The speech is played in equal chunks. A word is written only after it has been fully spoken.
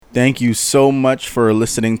Thank you so much for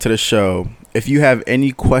listening to the show. If you have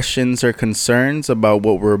any questions or concerns about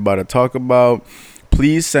what we're about to talk about,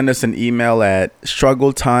 please send us an email at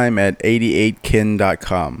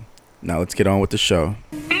struggletime@88kin.com. Now let's get on with the show.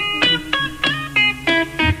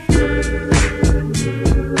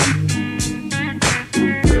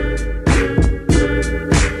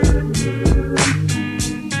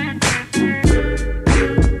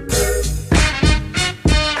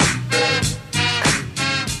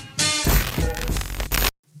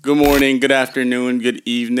 Good morning, good afternoon, good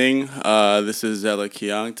evening. This is Zella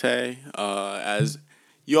Kiangte. As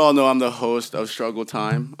you all know, I'm the host of Struggle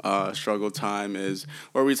Time. Struggle Time is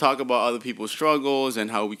where we talk about other people's struggles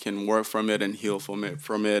and how we can work from it and heal from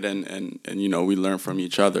it, and we learn from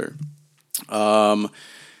each other. From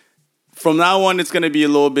now on, it's going to be a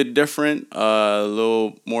little bit different, a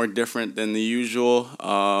little more different than the usual.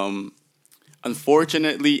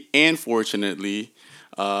 Unfortunately and fortunately,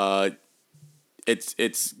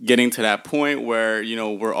 it's getting to that point where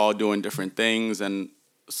we're all doing different things, and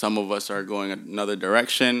some of us are going another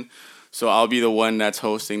direction. So I'll be the one that's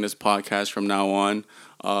hosting this podcast from now on.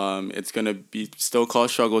 It's gonna be still called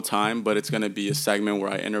Struggle Time, but it's gonna be a segment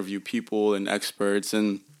where I interview people and experts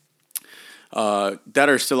and that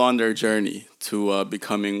are still on their journey to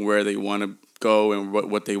becoming where they want to go and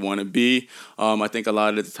what they want to be. I think a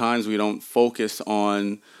lot of the times we don't focus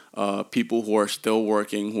on people who are still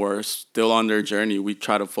working, who are still on their journey. We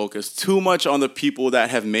try to focus too much on the people that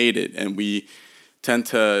have made it, and we tend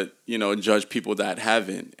to, judge people that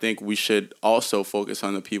haven't. I think we should also focus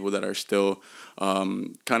on the people that are still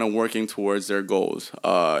kind of working towards their goals.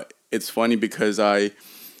 It's funny because I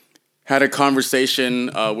had a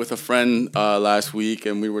conversation with a friend last week,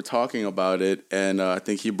 and we were talking about it, and I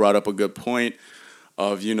think he brought up a good point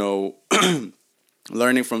of,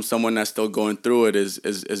 learning from someone that's still going through it is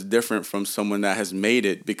different from someone that has made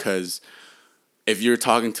it, because if you're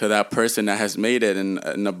talking to that person that has made it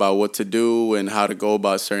and about what to do and how to go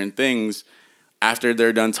about certain things, after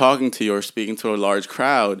they're done talking to you or speaking to a large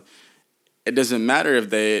crowd, it doesn't matter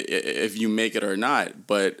if you make it or not,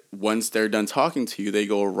 but once they're done talking to you, they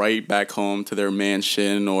go right back home to their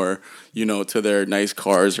mansion or, to their nice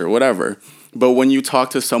cars or whatever. But when you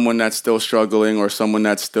talk to someone that's still struggling or someone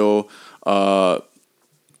that's still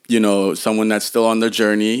someone that's still on their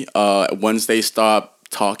journey, once they stop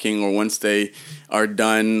talking or once they are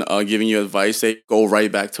done giving you advice, they go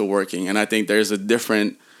right back to working. And I think there's a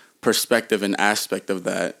different perspective and aspect of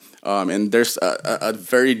that. And there's a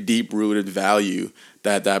very deep-rooted value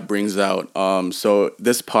that brings out. So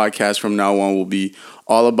this podcast from now on will be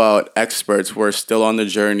all about experts who are still on the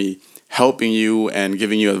journey, helping you and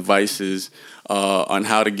giving you advices on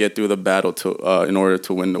how to get through the battle in order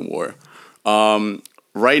to win the war.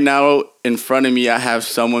 Right now, in front of me, I have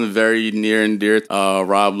someone very near and dear,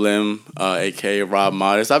 Rob Lim, aka Rob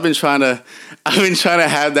Modest. I've been trying to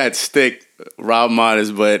have that stick, Rob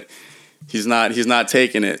Modest, but he's not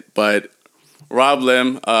taking it. But Rob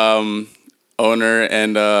Lim, owner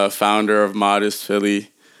and founder of Modest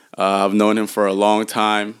Philly, I've known him for a long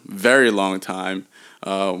time, very long time.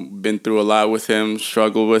 Been through a lot with him,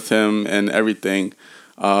 struggled with him, and everything.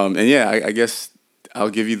 I guess I'll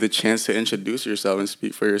give you the chance to introduce yourself and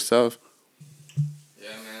speak for yourself.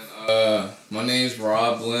 Yeah, man. My name's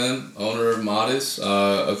Rob Lim, owner of Modest,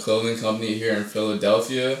 a clothing company here in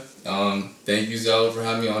Philadelphia. Thank you, Zella, for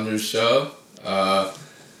having me on your show. I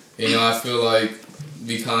feel like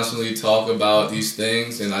we constantly talk about these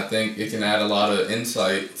things, and I think it can add a lot of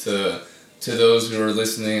insight to those who are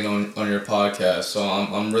listening on your podcast. So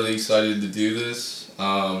I'm really excited to do this.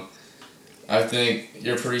 I think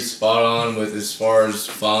you're pretty spot on with as far as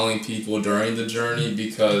following people during the journey,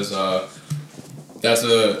 because that's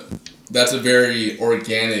a very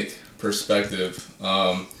organic perspective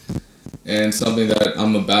and something that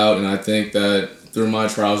I'm about, and I think that through my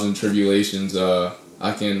trials and tribulations, I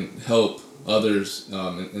can help others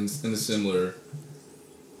in a similar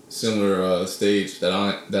stage that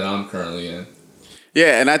I'm currently in.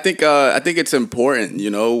 Yeah, and I think it's important,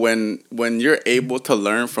 when you're able to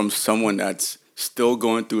learn from someone that's still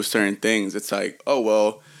going through certain things. It's like, oh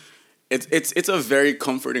well, it's a very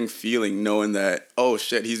comforting feeling knowing that, oh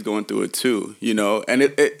shit, he's going through it too, And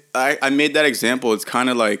I made that example. It's kind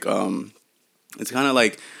of like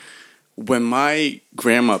when my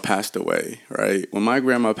grandma passed away, right? When my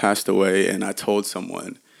grandma passed away, and I told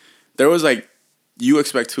someone, there was like, you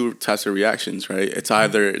expect two types of reactions, right? It's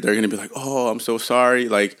either they're going to be like, oh, I'm so sorry.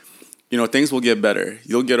 Like, things will get better.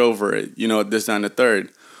 You'll get over it, this, that, and the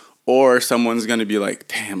third. Or someone's going to be like,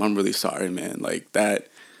 damn, I'm really sorry, man. Like that,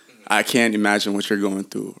 I can't imagine what you're going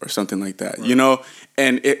through or something like that, Right.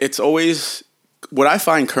 And it's always what I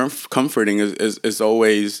find comforting is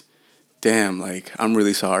always, damn, like, I'm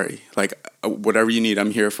really sorry. Like, whatever you need,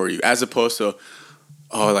 I'm here for you. As opposed to,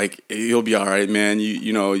 oh, like, you'll be all right, man.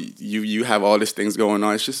 You have all these things going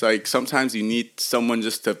on. It's just like sometimes you need someone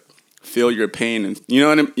just to feel your pain, and you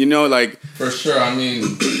know what like, for sure. I mean,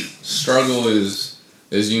 struggle is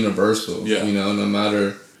universal. Yeah. You know, no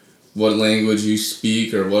matter what language you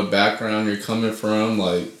speak or what background you're coming from,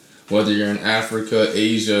 like whether you're in Africa,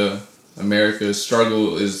 Asia, America,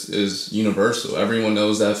 struggle is universal. Everyone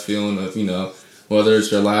knows that feeling of, you know, whether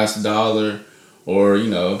it's your last dollar or, you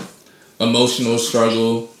know, emotional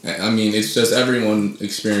struggle. I mean, it's just everyone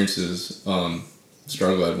experiences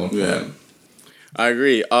struggle at one point. Yeah. I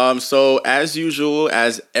agree. So as usual,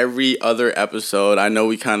 as every other episode, I know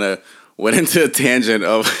we kind of went into a tangent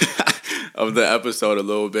of of the episode a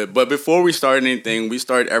little bit, but before we start anything, we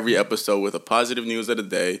start every episode with a positive news of the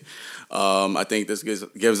day. I think this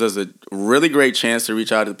gives us a really great chance to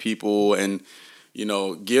reach out to people and, you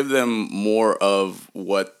know, give them more of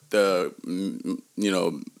what the, you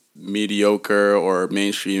know, mediocre or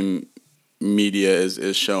mainstream media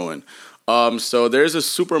is showing. So there's a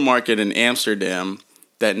supermarket in Amsterdam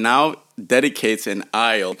that now dedicates an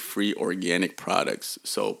aisle free organic products,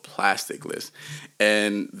 so plasticless.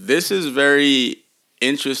 And this is very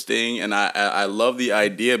interesting, and I love the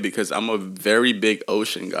idea because I'm a very big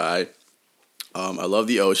ocean guy. I love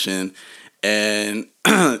the ocean, and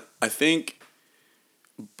I think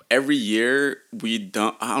every year we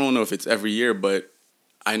dump, I don't know if it's every year, but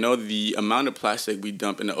I know the amount of plastic we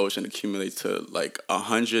dump in the ocean accumulates to like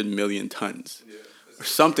 100 million tons. Yeah. Or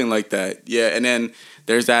something like that. Yeah, and then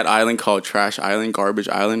there's that island called Trash Island, Garbage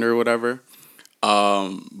Island or whatever.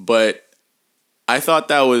 But I thought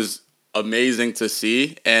that was amazing to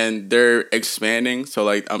see, and they're expanding. So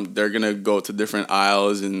like they're going to go to different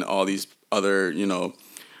aisles and all these other, you know,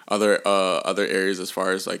 other areas as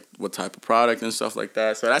far as like what type of product and stuff like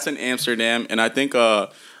that. So that's in Amsterdam, and I think a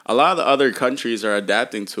lot of the other countries are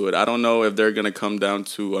adapting to it. I don't know if they're going to come down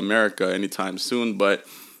to America anytime soon, but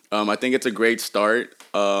I think it's a great start.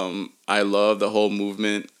 I love the whole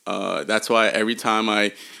movement. That's why every time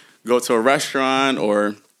I go to a restaurant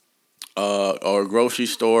or a grocery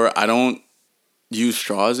store, I don't use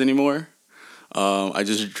straws anymore. I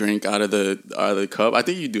just drink out of the cup. I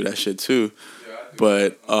think you do that shit too. Yeah, I do.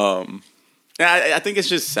 But I think it's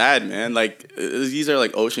just sad, man. Like, these are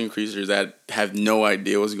like ocean creatures that have no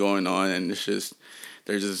idea what's going on, and it's just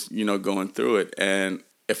they're just, you know, going through it. And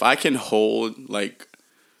if I can hold like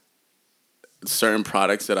certain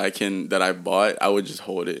products that I bought, I would just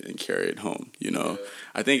hold it and carry it home. You know, yeah.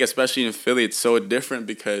 I think especially in Philly, it's so different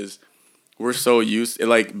because we're so used,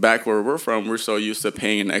 like back where we're from, we're so used to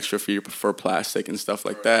paying an extra fee for plastic and stuff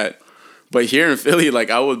like that. But here in Philly, like,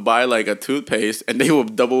 I would buy like a toothpaste and they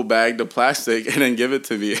would double bag the plastic and then give it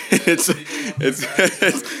to me.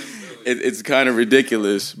 It's kind of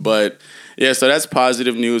ridiculous, but yeah. So that's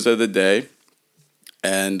positive news of the day,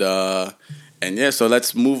 and yeah. So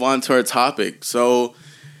let's move on to our topic. So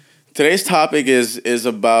today's topic is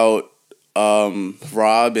about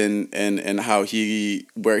Rob and how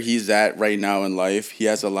where he's at right now in life. He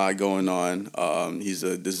has a lot going on. He's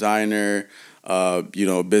a designer. You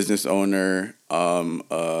know, business owner,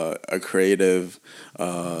 a creative,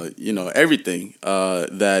 you know, everything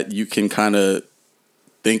that you can kind of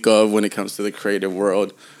think of when it comes to the creative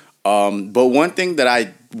world. But one thing that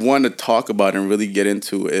I want to talk about and really get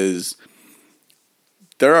into is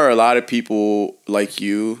there are a lot of people like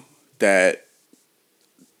you that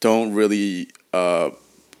don't really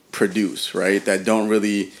produce, right? That don't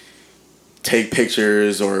really take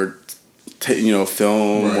pictures or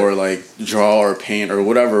film, right, or like draw or paint or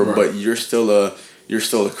whatever, right, but you're still a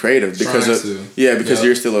creative because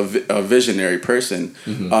you're still a visionary person.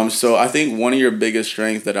 Mm-hmm. So I think one of your biggest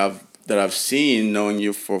strengths that I've seen knowing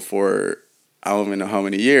you for I don't even know how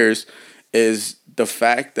many years is the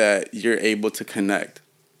fact that you're able to connect.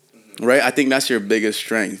 Mm-hmm. Right? I think that's your biggest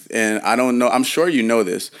strength. And I don't know, I'm sure you know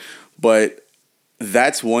this, but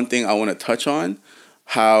that's one thing I want to touch on.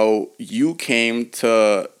 How you came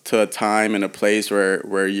to a time and a place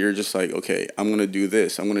where you're just like, okay, I'm gonna do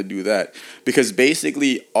this, I'm gonna do that, because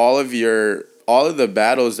basically all of the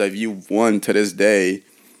battles that you've won to this day,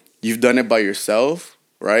 you've done it by yourself,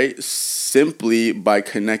 right? Simply by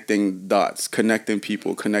connecting dots, connecting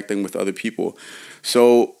people, connecting with other people.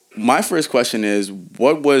 So my first question is,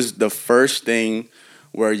 what was the first thing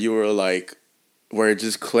where you were like, where it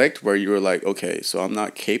just clicked, where you were like, okay, so I'm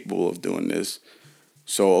not capable of doing this.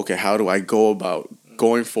 So, okay, how do I go about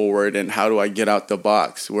going forward, and how do I get out the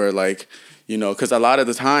box where, like, you know, because a lot of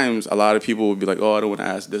the times, a lot of people would be like, oh, I don't want to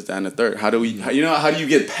ask this, that, and the third. How do you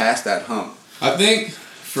get past that hump? I think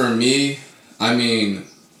for me, I mean,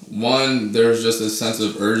 one, there's just a sense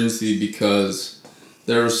of urgency because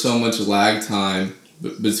there was so much lag time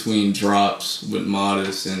between drops with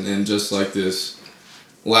Modest and just like this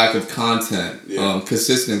lack of content,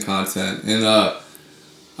 consistent content. And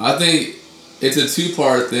I think it's a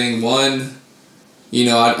two-part thing. One, you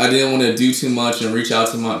know, I didn't want to do too much and reach out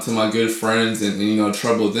to my good friends and you know,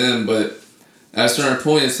 trouble them. But at a certain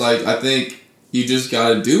point, it's like, I think you just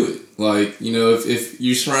got to do it. Like, you know, if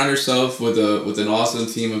you surround yourself with an awesome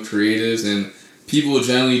team of creatives, and people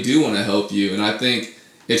generally do want to help you. And I think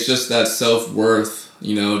it's just that self-worth,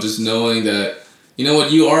 you know, just knowing that, you know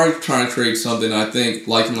what, you are trying to create something. I think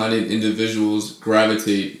like-minded individuals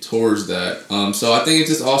gravitate towards that. So I think it's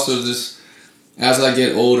just also just, as I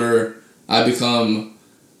get older, I become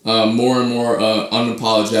more and more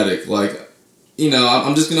unapologetic. Like, you know,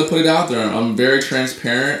 I'm just going to put it out there. I'm very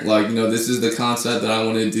transparent. Like, you know, this is the concept that I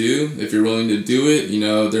want to do. If you're willing to do it, you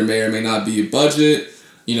know, there may or may not be a budget.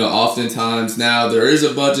 You know, oftentimes now there is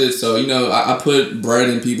a budget. So, you know, I put bread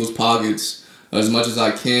in people's pockets as much as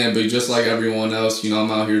I can. But just like everyone else, you know, I'm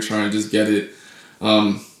out here trying to just get it,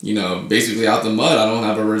 you know, basically out the mud. I don't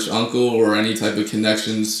have a rich uncle or any type of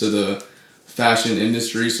connections to the fashion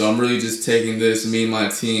industry. So I'm really just taking this, me and my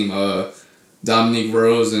team, Dominique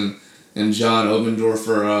Rose and John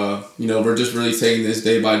Obendorfer, you know, we're just really taking this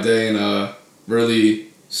day by day and really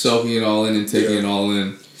soaking it all in and taking it all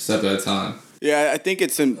in step at a time. Yeah, I think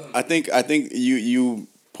I think you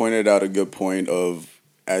pointed out a good point of,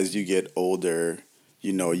 as you get older,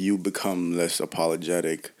 you know, you become less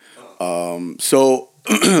apologetic. So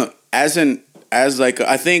I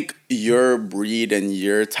think your breed and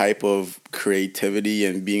your type of creativity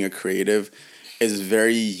and being a creative is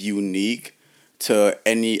very unique to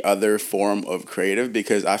any other form of creative,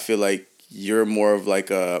 because I feel like you're more of like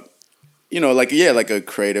a, you know, like a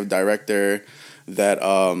creative director that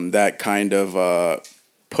that kind of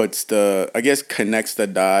puts connects the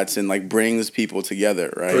dots and like brings people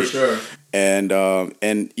together, right? For sure. And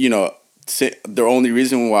you know, the only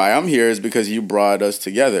reason why I'm here is because you brought us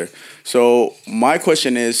together. So my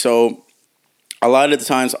question is, so a lot of the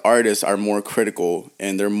times artists are more critical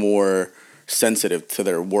and they're more sensitive to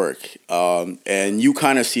their work, and you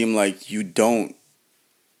kind of seem like you don't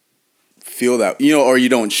feel that, you know, or you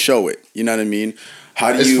don't show it, you know what I mean?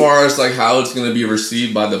 How do as far as like how it's going to be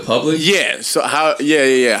received by the public? Yeah, so how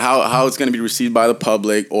it's going to be received by the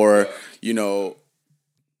public, or, you know,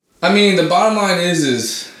 I mean, the bottom line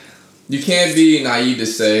is you can't be naive to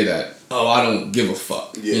say that, oh, I don't give a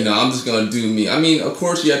fuck. Yeah. You know, I'm just going to do me. I mean, of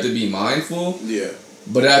course you have to be mindful. Yeah.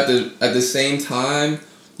 But at the same time,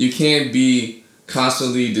 you can't be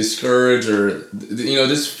constantly discouraged, or, you know,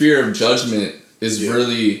 this fear of judgment is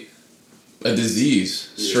really a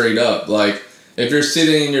disease, straight up. Like, if you're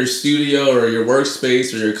sitting in your studio or your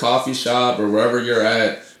workspace or your coffee shop or wherever you're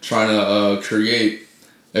at trying to create,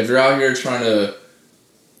 if you're out here trying to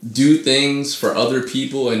do things for other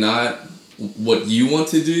people and not what you want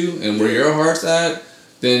to do and where your heart's at,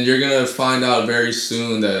 then you're going to find out very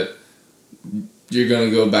soon that you're going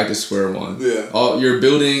to go back to square one. Yeah. You're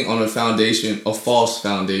building on a foundation, a false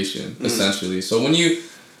foundation, essentially. So when you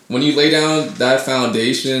lay down that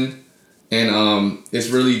foundation and it's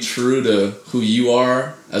really true to who you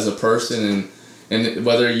are as a person, and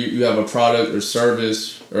whether you have a product or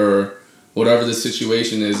service or whatever the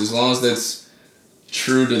situation is, as long as that's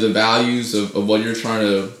true to the values of what you're trying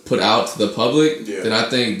to put out to the public, then I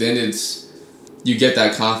think then you get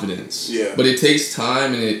that confidence. Yeah. But it takes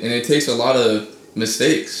time and it takes a lot of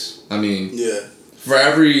mistakes. I mean, for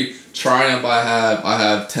every triumph I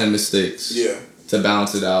have 10 mistakes. Yeah. To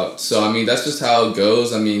balance it out. So I mean, that's just how it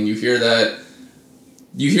goes. I mean, you hear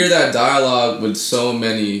that dialogue with so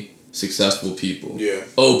many successful people. Yeah.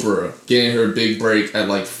 Oprah getting her big break at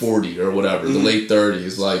like 40 or whatever, the late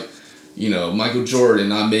 30s, like, you know, Michael Jordan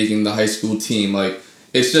not making the high school team. Like,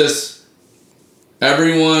 it's just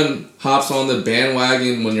everyone hops on the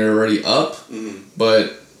bandwagon when you're already up.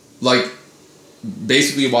 But like,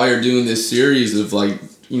 basically while you're doing this series of like,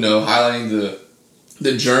 you know, highlighting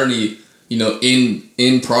the journey, you know,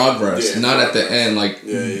 in progress, not at the end, like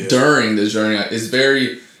during the journey, is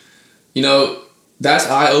very, you know, that's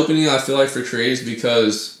eye-opening, I feel like, for creatives,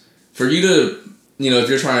 because for you to, you know, if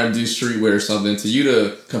you're trying to do streetwear or something, to you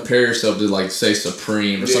to compare yourself to, like, say,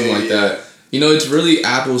 Supreme or something like that, you know, it's really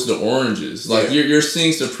apples to oranges. Like, you're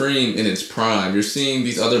seeing Supreme in its prime. You're seeing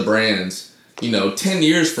these other brands, you know, 10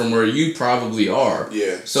 years from where you probably are.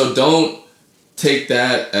 Yeah. So don't take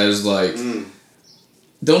that as, like...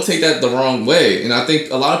 Don't take that the wrong way. And I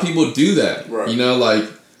think a lot of people do that. Right. You know, like,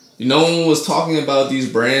 no one was talking about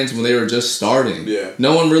these brands when they were just starting. Yeah.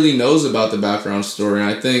 No one really knows about the background story. And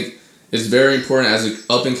I think it's very important as an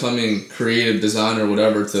up-and-coming creative designer or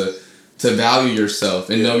whatever to value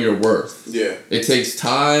yourself and know your worth. Yeah. It takes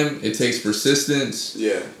time. It takes persistence.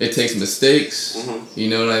 Yeah. It takes mistakes. You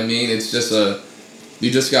know what I mean? It's just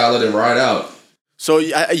you just gotta let it ride out. So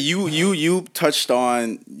you touched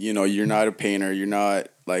on, you know, you're not a painter. You're not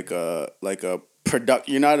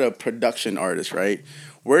you're not a production artist, right?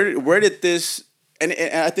 Where did this, and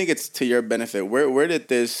I think it's to your benefit, where did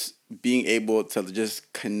this being able to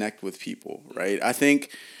just connect with people, right? I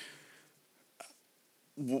think,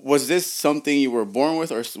 was this something you were born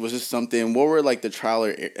with, or was this something, what were like the trial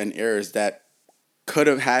and errors that could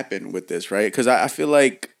have happened with this, right? Because I feel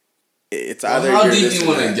like it's either how deep do you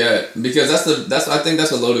want to get? Because I think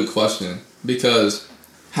that's a loaded question. Because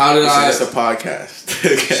how did It's a podcast.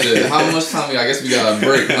 Okay. Shit, how much time? I guess we got a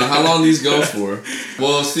break. How long these go for?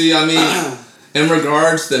 Well, see, I mean, in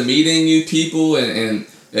regards to meeting new people and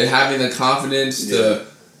having the confidence to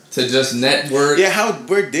just network. Yeah,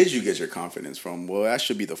 where did you get your confidence from? Well, that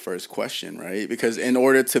should be the first question, right? Because in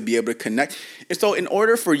order to be able to connect, and so in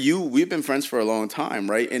order for you, we've been friends for a long time,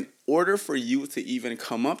 right? In order for you to even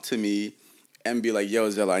come up to me and be like, "Yo,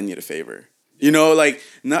 Zella, I need a favor," you know, like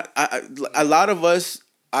a lot of us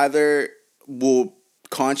either will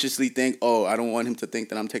consciously think, "Oh, I don't want him to think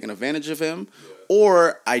that I'm taking advantage of him,"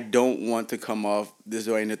 or I don't want to come off this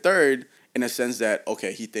way. And the third, in a sense that,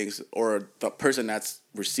 okay, he thinks, or the person that's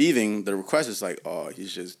receiving the request is like, oh,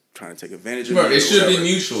 he's just trying to take advantage of me. It should be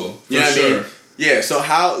mutual. For sure. I mean? Yeah. So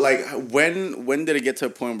how, like, when did it get to a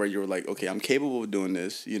point where you were like, okay, I'm capable of doing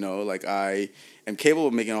this, you know, like I am capable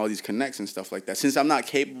of making all these connects and stuff like that. Since I'm not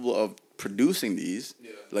capable of producing these,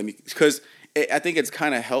 because I think it's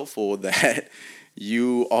kind of helpful that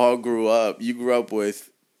you grew up with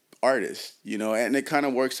artists, you know, and it kind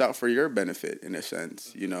of works out for your benefit in a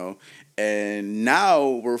sense, you know. And now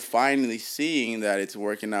we're finally seeing that it's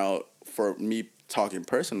working out for me, talking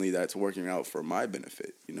personally, that it's working out for my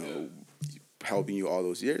benefit, you know, helping you all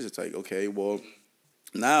those years. It's like, okay, well,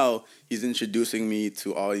 now he's introducing me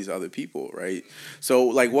to all these other people, right? So,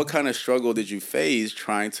 like, what kind of struggle did you face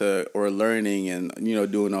trying to, or learning and, you know,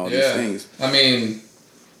 doing all these things? I mean,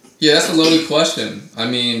 that's a loaded question. I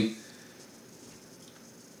mean,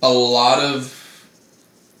 a lot of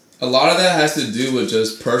that has to do with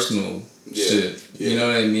just personal shit. You know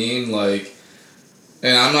what I mean? Like,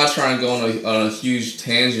 and I'm not trying to go on a huge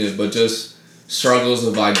tangent, but just struggles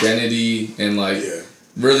of identity and like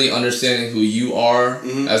really understanding who you are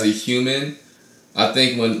as a human. I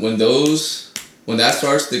think when that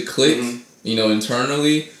starts to click, you know,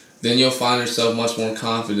 internally, then you'll find yourself much more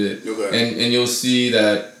confident, and you'll see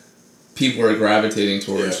that people are gravitating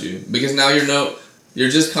towards you, because now you're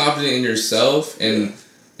just confident in yourself, and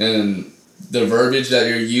the verbiage that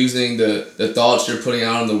you're using, the thoughts you're putting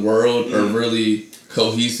out in the world are really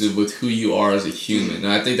cohesive with who you are as a human. And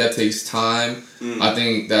I think that takes time. I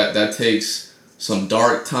think that takes some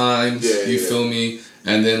dark times, you feel me?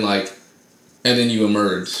 And then you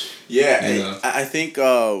emerge. Yeah, you know? I think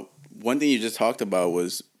one thing you just talked about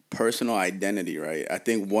was personal identity, right? I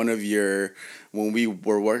think when we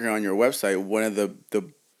were working on your website, one of the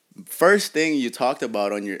first thing you talked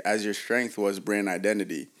about as your strength was brand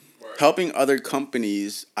identity. Right. Helping other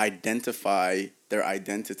companies identify their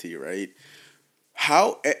identity, right?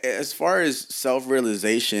 How, as far as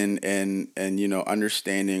self-realization and you know,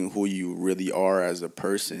 understanding who you really are as a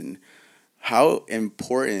person, how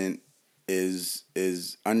important is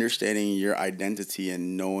understanding your identity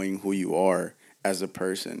and knowing who you are as a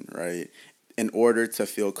person, right? In order to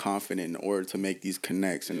feel confident, in order to make these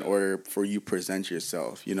connects, in order for you present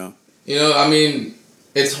yourself, you know? You know, I mean,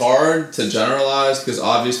 it's hard to generalize because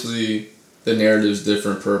obviously the narrative's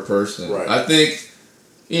different per person. Right. I think,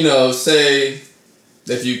 you know, say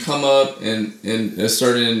if you come up in a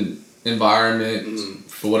certain environment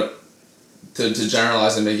to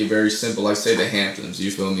generalize and make it very simple, like say the Hamptons,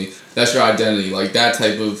 you feel me? That's your identity, like that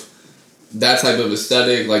type of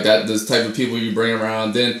aesthetic, like this type of people you bring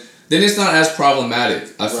around, then it's not as problematic,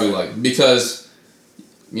 I feel like, because,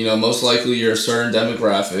 you know, most likely you're a certain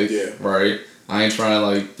demographic, right? I ain't trying to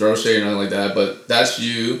like throw shade or nothing like that, but that's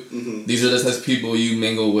you. These are the types of people you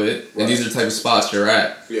mingle with, and these are the type of spots you're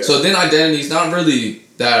at. So then identity is not really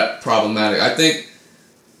that problematic. I think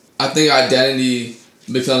identity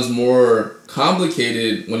becomes more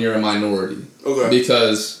complicated when you're a minority.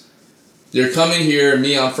 Because you're coming here,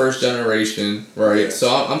 me, I'm first generation, right? So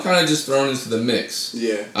I'm kind of just thrown into the mix.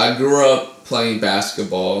 I grew up playing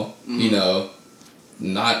basketball, you know,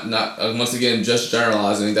 not once again just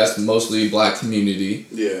generalizing. That's mostly black community.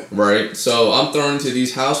 Yeah. Right. So I'm thrown into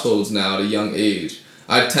these households now at a young age.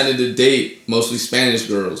 I tended to date mostly Spanish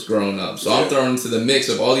girls growing up. So I'm thrown into the mix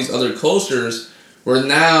of all these other cultures where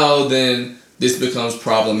now then this becomes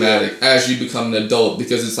problematic as you become an adult,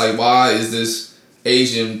 because it's like, why is this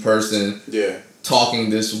Asian person talking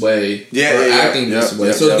this way or acting this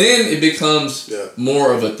way? So then it becomes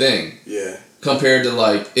more of a thing. Yeah. Compared to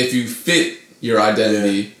like if you fit your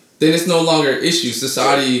identity, then it's no longer an issue.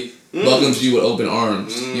 Society welcomes you with open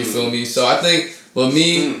arms. You feel me? So I think with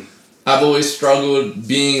me, I've always struggled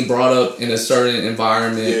being brought up in a certain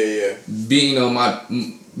environment. Being,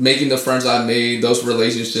 making the friends I made, those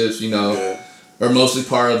relationships, are mostly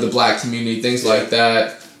part of the black community, things like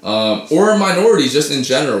that. Or minorities just in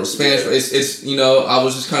general. Spanish, it's I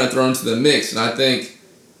was just kind of thrown into the mix. And I think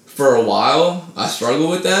for a while, I struggled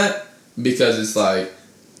with that because it's like,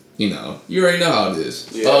 you already know how it is.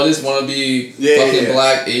 Oh, this want to be fucking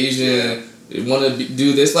black, Asian, want to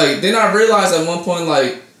do this. Like, then I realized at one point,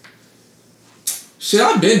 like, shit,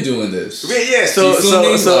 I've been doing this. So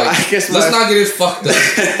like, I guess let's not get it fucked up.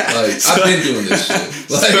 Like, I've been doing this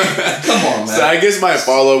shit. Like, come on, man. So I guess my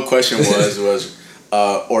follow-up question was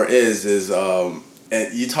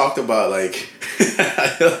and you talked about like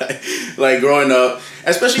growing up,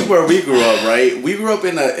 especially where we grew up, right? We grew up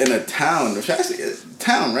in a town. Should I say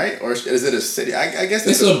town, right? Or is it a city? I guess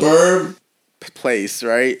it's a suburb place,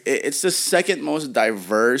 right? It's the second most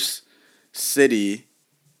diverse city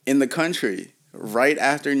in the country, right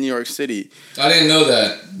after New York City. I didn't know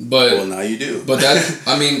that, but well, now you do. But that,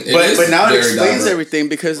 I mean, but now it explains diverse. Everything,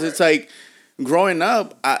 because it's like growing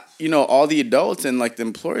up, all the adults and like the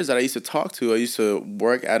employers that I used to talk to, I used to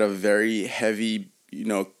work at a very heavy,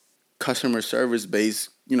 customer service based,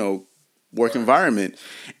 work environment,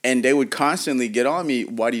 and they would constantly get on me.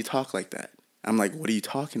 Why do you talk like that? I'm like, what are you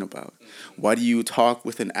talking about? Why do you talk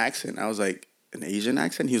with an accent? I was like, an Asian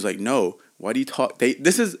accent? He was like, no. Why do you talk?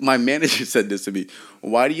 My manager said this to me.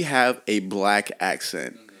 Why do you have a black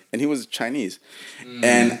accent? And he was Chinese.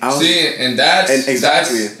 And I was that's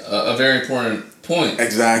a very important point.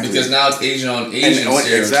 Exactly. Because now it's Asian on Asian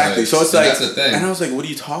stereotypes. Exactly. So it's like, that's the thing. And I was like, what are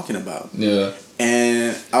you talking about? Yeah.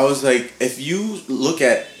 And I was like, if you look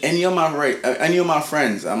at any of my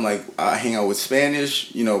friends, I'm like, I hang out with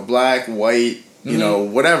Spanish, black, white,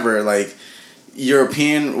 whatever, like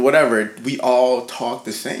European, whatever. We all talk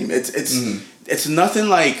the same. It's nothing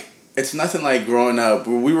like growing up.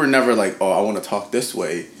 We were never like, oh, I want to talk this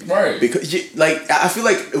way, right? Because I feel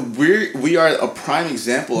like we are a prime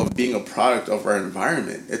example of being a product of our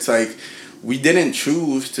environment. It's like we didn't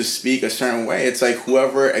choose to speak a certain way. It's like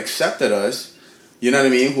whoever accepted us. You know what I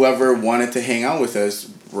mean? Whoever wanted to hang out with us,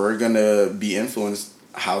 we're gonna be influenced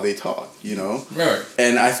how they talk. Right.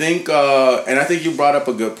 And I think you brought up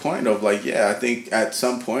a good point of like, I think at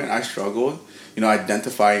some point I struggled,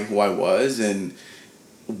 identifying who I was, and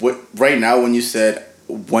what right now when you said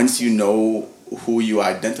once you know who you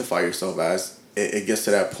identify yourself as, it gets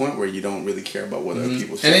to that point where you don't really care about what other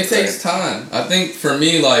people say. And it takes time. I think for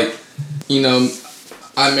me, like,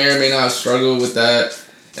 I may or may not have struggled with that.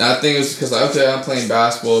 And I think it was because, like, okay, I'm playing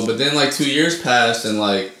basketball, but then, like, 2 years passed and,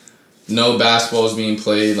 like, no basketball is being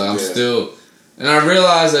played. Like, I'm still... And I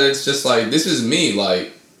realized that it's just, like, this is me.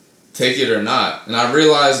 Like, take it or not. And I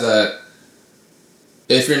realized that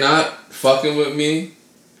if you're not fucking with me,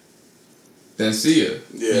 then see ya.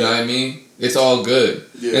 Yeah. You know what I mean? It's all good.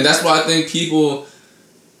 Yeah. And that's why I think people...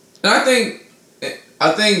 And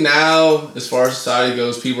I think now, as far as society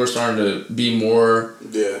goes, people are starting to be more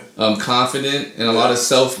confident, and a lot of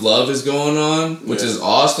self-love is going on, which is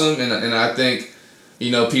awesome. And I think,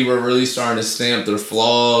 people are really starting to stamp their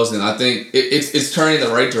flaws, and I think it's turning the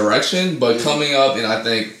right direction. But coming up, and I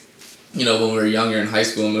think, when we were younger in high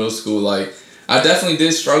school and middle school, like, I definitely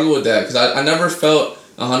did struggle with that because I never felt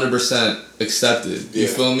 100% accepted. You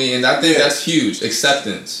feel me? And I think that's huge.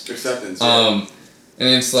 Acceptance. And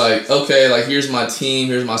it's like, okay, like, here's my team,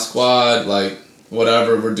 here's my squad, like,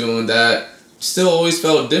 whatever, we're doing that. Still always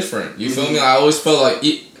felt different. You feel me? I always felt like...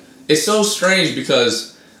 It's so strange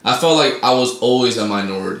because I felt like I was always a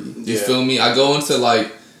minority. You feel me? I go into,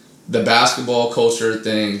 like, the basketball culture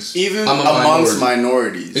things. Even amongst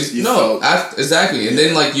minorities. Exactly. And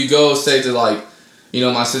then, like, you go, say, to, like,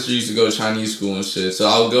 my sister used to go to Chinese school and shit, so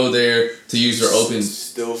I'll go there to use their open...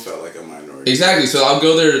 Still felt like a minority. Exactly. So I'll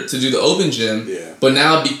go there to do the open gym. Yeah. But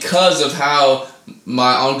now because of how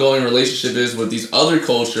my ongoing relationship is with these other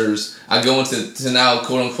cultures, I go into now,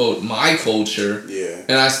 quote unquote, my culture. Yeah.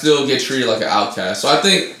 And I still get treated like an outcast. So I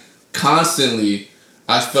think constantly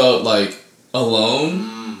I felt like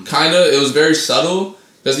alone. Kind of. It was very subtle.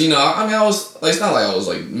 Because, I mean, I was, like, it's not like I was,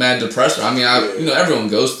 like, mad depressed. I mean, everyone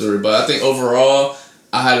goes through it. But I think overall,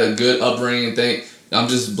 I had a good upbringing. I think I'm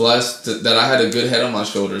just blessed that I had a good head on my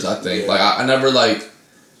shoulders, I think. Yeah. Like,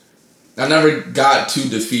 I never got too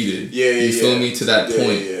defeated. You feel me? To that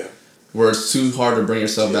point where it's too hard to bring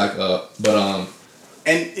yourself back up. But,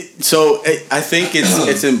 so I think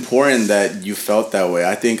it's important that you felt that way.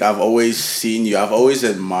 I think I've always seen you. I've always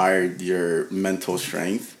admired your mental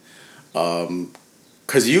strength.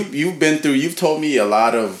 Because you've told me a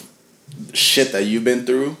lot of shit that you've been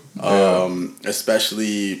through.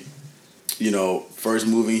 Especially, first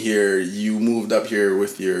moving here, you moved up here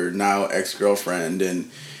with your now ex-girlfriend,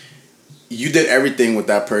 and you did everything with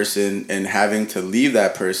that person, and having to leave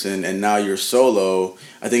that person, and now you're solo.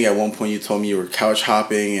 I think at one point you told me you were couch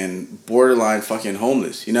hopping and borderline fucking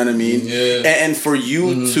homeless. You know what I mean? Yeah. And for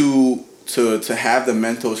you to have the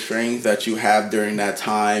mental strength that you have during that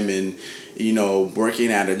time, and working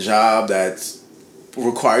at a job that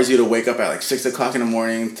requires you to wake up at like 6 o'clock in the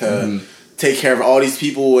morning to take care of all these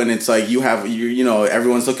people, and it's like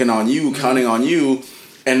everyone's looking on you, counting on you.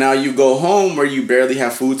 And now you go home where you barely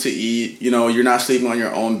have food to eat. You're not sleeping on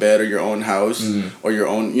your own bed or your own house or your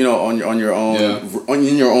own, on your own,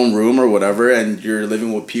 in your own room or whatever. And you're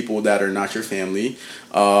living with people that are not your family.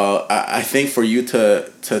 I think for you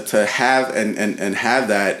to have and have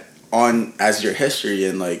that on as your history,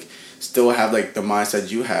 and like still have like the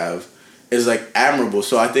mindset you have, is like admirable.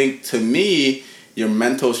 So I think, to me, your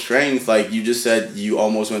mental strength, like you just said, you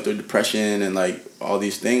almost went through depression and like all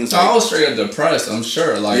these things. Like, I was straight up depressed, I'm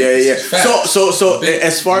sure. Like, So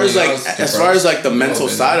as far as like the mental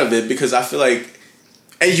side of it, because I feel like,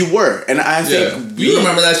 and you were, and I think you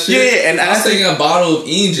remember that shit. Yeah, and I was taking a bottle of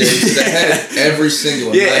EJ to the head every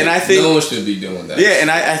single night. And I think no one should be doing that. Yeah,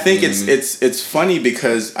 and I think it's funny,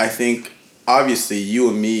 because I think obviously you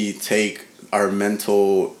and me take our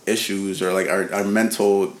mental issues, or like our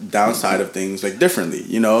mental downside of things, like differently,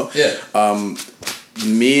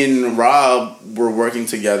 me and Rob were working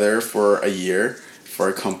together for a year for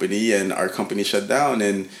a company, and our company shut down,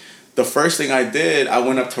 and the first thing I did, I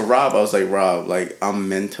went up to Rob. I was like, Rob, like, I'm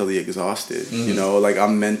mentally exhausted, like,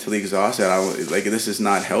 I'm mentally exhausted. Like, this is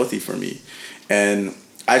not healthy for me. And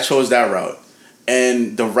I chose that route.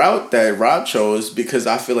 And the route that Rob chose, because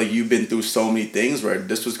I feel like you've been through so many things where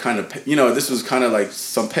this was kind of, like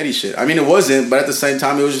some petty shit. I mean, it wasn't, but at the same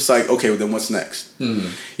time, it was just like, okay, well, then what's next?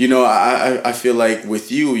 I feel like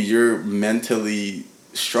with you, you're mentally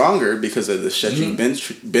stronger because of the shit you've been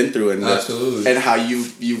through, and and how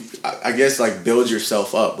you I guess like build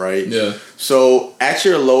yourself up, right? Yeah. So at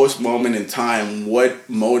your lowest moment in time, what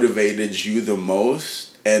motivated you the most?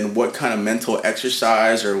 And what kind of mental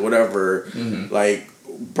exercise or whatever like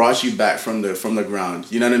brought you back from the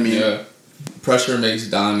ground? You know what I mean? Yeah. Pressure makes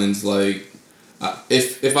diamonds. Like,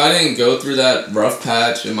 if I didn't go through that rough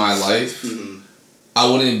patch in my life,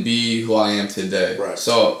 I wouldn't be who I am today. Right.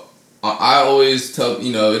 So I always tell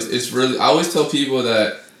it's really, I always tell people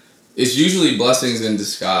that it's usually blessings in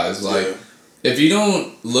disguise. Like, if you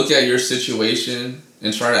don't look at your situation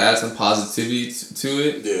and try to add some positivity to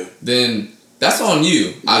it, then that's on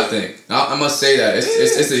you, I think. I must say that.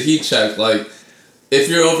 It's a heat check. Like, if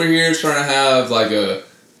you're over here trying to have, like, a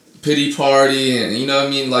pity party, and, you know what I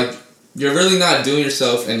mean? Like, you're really not doing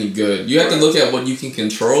yourself any good. You have to look at what you can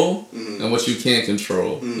control and what you can't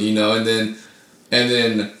control, and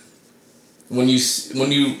then when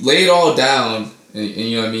you lay it all down, and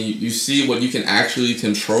you know what I mean, you see what you can actually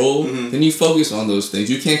control, then you focus on those things.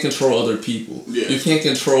 You can't control other people. Yeah. You can't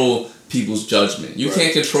control people's judgment. You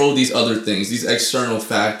can't control these other things, these external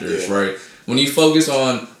factors, right? When you focus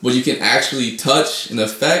on what you can actually touch and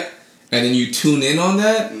affect, and then you tune in on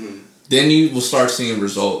that, then you will start seeing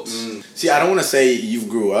results. See, I don't want to say you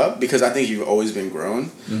grew up, because I think you've always been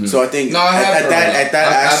grown. So I think at that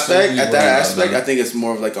aspect, I think it's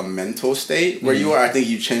more of like a mental state where you are. I think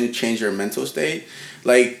you change your mental state.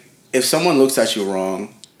 Like, if someone looks at you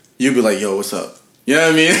wrong, you'd be like, "Yo, what's up?" You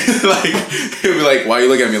know what I mean? Like, you'd be like, "Why you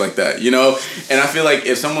look at me like that?" And I feel like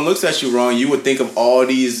if someone looks at you wrong, you would think of all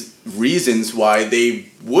these reasons why they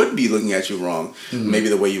would be looking at you wrong. Maybe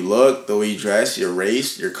the way you look, the way you dress, your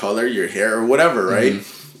race, your color, your hair, or whatever, right?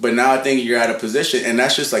 But now I think you're at a position, and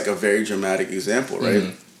that's just like a very dramatic example,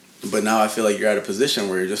 right? But now I feel like you're at a position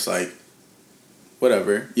where you're just like,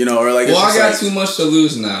 whatever, or like. Well, I got too much to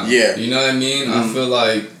lose now. Yeah. You know what I mean? I feel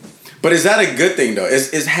like. But is that a good thing, though?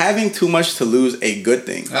 Is having too much to lose a good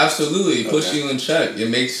thing? Absolutely. It puts you in check. It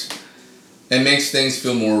makes things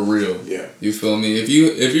feel more real. Yeah. You feel me? If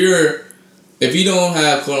you don't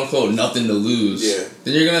have, quote unquote, nothing to lose,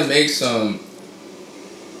 then you're gonna make some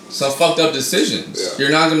some fucked up decisions. Yeah.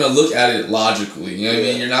 You're not gonna look at it logically. You know what I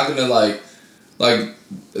mean? You're not gonna like.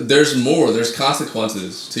 There's more. There's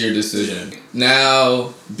consequences to your decision.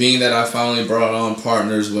 Now, being that I finally brought on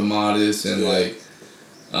partners with Modest and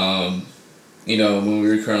you know, when we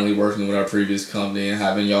were currently working with our previous company and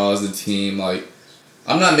having y'all as a team, like,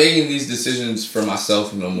 I'm not making these decisions for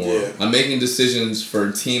myself no more. Yeah. I'm making decisions for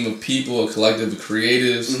a team of people, a collective of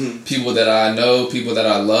creatives, people that I know, people that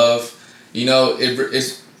I love. You know,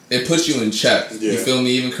 it puts you in check. Yeah. You feel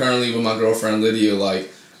me? Even currently with my girlfriend Lydia,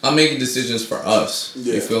 like, I'm making decisions for us.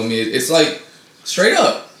 Yeah. You feel me? It's like, straight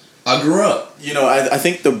up, I grew up. You know, I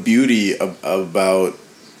think the beauty about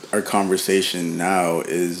our conversation now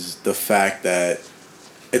is the fact that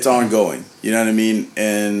it's ongoing. You know what I mean?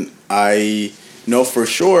 And I know for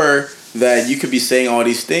sure that you could be saying all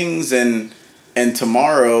these things and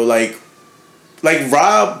tomorrow, like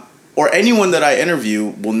Rob or anyone that I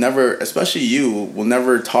interview will never, especially you, will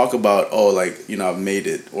never talk about, oh, like, you know, I've made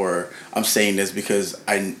it, or I'm saying this because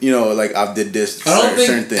I, you know, like, I did this. I don't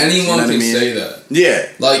certain think things, anyone you know can what I mean? say that. Yeah.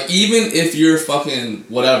 Like, even if you're fucking,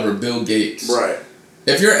 whatever, Bill Gates. Right.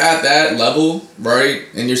 If you're at that level, right,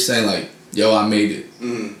 and you're saying, like, yo, I made it,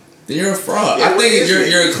 then you're a fraud. Yeah, I think what is it?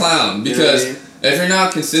 you're a clown. Because if you're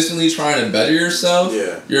not consistently trying to better yourself,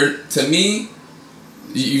 you're, to me,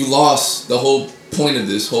 you lost the whole point of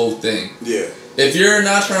this whole thing. Yeah. If you're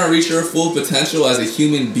not trying to reach your full potential as a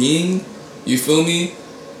human being, you feel me?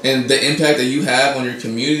 And the impact that you have on your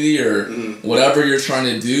community or whatever you're trying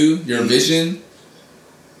to do, your vision,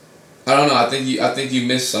 I don't know. I think you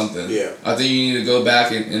missed something. Yeah. I think you need to go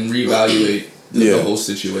back and reevaluate the whole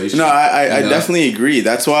situation. No, I definitely agree.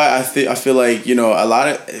 That's why I feel like, you know, a lot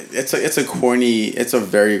of it's a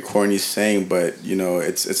very corny saying, but, you know,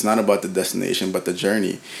 it's not about the destination but the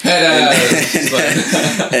journey.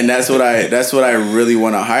 And that's what I really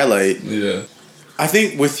want to highlight. Yeah. I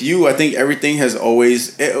think with you, everything has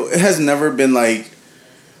always it has never been like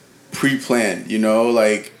pre-planned, you know,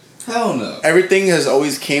 like hell no. Everything has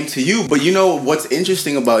always came to you, but you know what's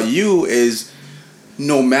interesting about you is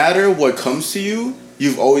no matter what comes to you,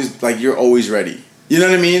 you're always ready. You know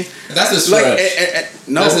what I mean? That's a stretch.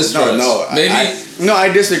 No, that's a stretch. No. Maybe. I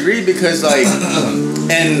disagree because like,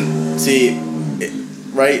 and see,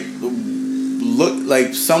 right? Look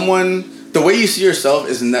like someone. The way you see yourself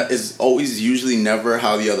is always usually never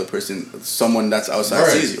how the other person, someone that's outside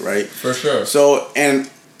sees you, right? For sure. So, and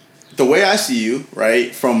the way I see you,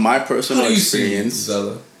 right, from my personal experience,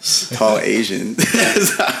 Zella? tall Asian.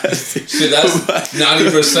 Shit, that's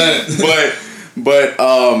 90%. But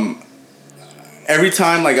every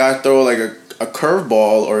time like I throw like a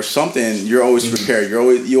curveball or something, you're always prepared.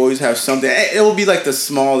 You always have something. It will be like the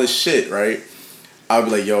smallest shit, right? I'll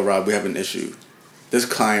be like, yo, Rob, we have an issue. This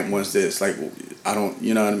client wants this. Like, I don't,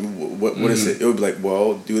 you know what I mean? What is it? It would be like,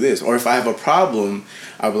 well, do this. Or if I have a problem,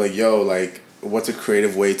 I'll be like, yo, like, what's a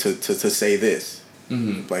creative way to say this?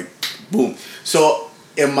 Like, boom. So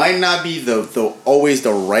it might not be the always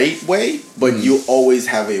the right way, but you always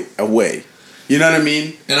have a way. You know what I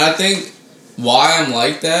mean? And I think why I'm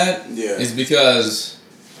like that is because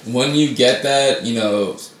when you get that, you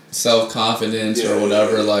know, self-confidence or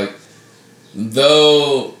whatever, like,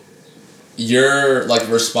 though your like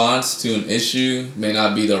response to an issue may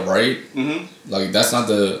not be the right, like that's not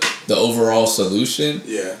the overall solution.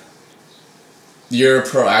 Yeah. You're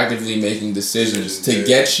proactively making decisions to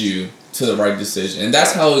get you to the right decision. And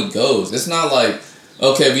that's how it goes. It's not like,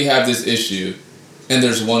 okay, we have this issue and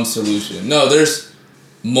there's one solution. No, there's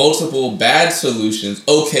multiple bad solutions,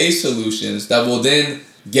 okay solutions that will then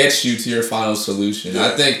get you to your final solution.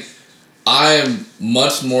 I think I am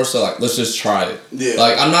much more so like, let's just try it. Yeah.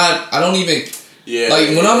 Like, I don't even, like,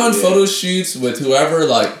 when I'm on photo shoots with whoever,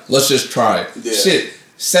 like, let's just try it. Yeah. Shit,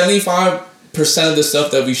 75% of the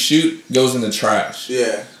stuff that we shoot goes in the trash.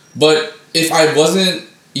 Yeah. But if I wasn't,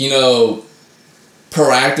 you know,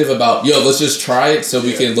 proactive about, yo, let's just try it so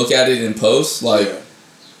we can look at it in post, like,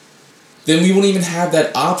 then we wouldn't even have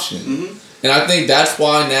that option. And I think that's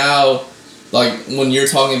why now, like, when you're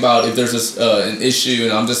talking about if there's an issue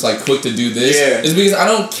and I'm just, like, quick to do this, it's because I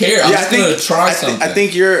don't care. I'm just going to try something. I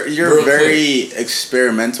think you're very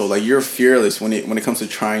experimental. Like, you're fearless when it comes to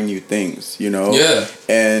trying new things, you know? Yeah.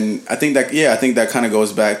 And I think that kind of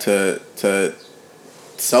goes back to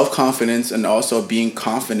self-confidence and also being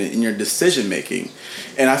confident in your decision-making.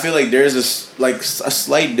 And I feel like there's a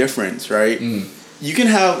slight difference, right? You can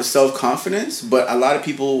have self-confidence, but a lot of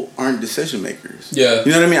people aren't decision makers. Yeah.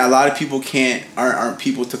 You know what I mean? A lot of people aren't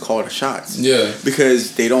people to call the shots. Yeah.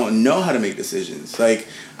 Because they don't know how to make decisions. Like,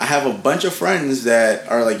 I have a bunch of friends that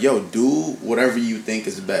are like, yo, do whatever you think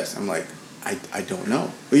is best. I'm like, I don't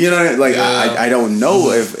know. You know, like I don't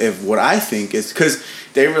know if what I think is because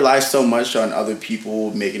they rely so much on other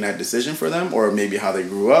people making that decision for them, or maybe how they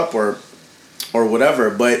grew up, or whatever.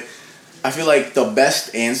 But I feel like the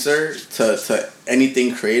best answer to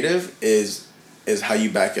anything creative is how you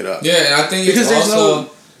back it up. Yeah, and I think because it's there's also no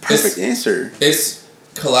perfect answer. It's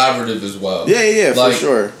collaborative as well. Yeah, like, for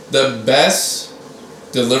sure. The best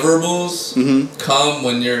deliverables Mm-hmm. come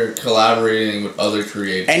when you're collaborating with other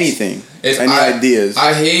creators. Anything. Any ideas.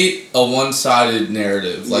 I hate a one-sided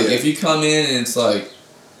narrative. Like, Yeah. if you come in and it's like,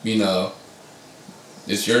 you know,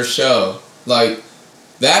 it's your show. Like,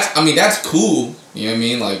 that's cool. You know what I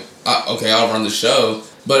mean? Like, I'll run the show.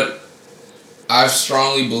 But I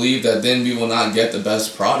strongly believe that then we will not get the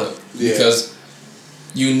best product. Yeah. Because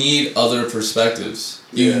you need other perspectives.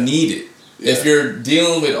 You Yeah. need it. Yeah. If you're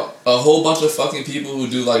dealing with a whole bunch of fucking people who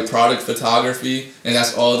do like product photography and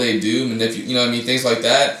that's all they do, you know what I mean, things like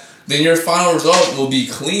that, then your final result will be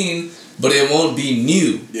clean, but it won't be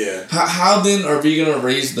new. Yeah. How then are we gonna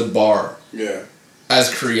raise the bar Yeah. as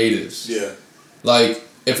creatives? Yeah. Like,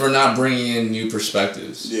 if we're not bringing in new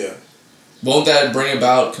perspectives. Yeah. Won't that bring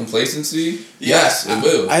about complacency? Yes, it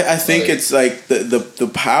will. I think it's like the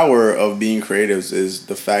power of being creatives is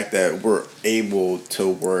the fact that we're able to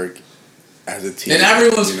work as a team. And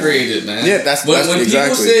everyone's you know? creative, man. Yeah, that's when exactly.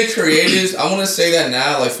 people say creatives, I want to say that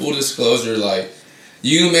now, like, full disclosure, like,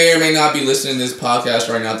 you may or may not be listening to this podcast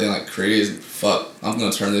right now thinking, like, creatives, fuck, I'm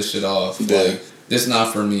going to turn this shit off. Yeah. Like, this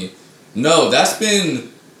not for me. No, that's been...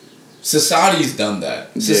 Society's done that.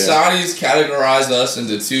 Yeah. Society's categorized us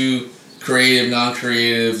into two creative,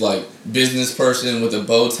 non-creative, like, business person with a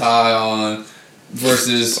bow tie on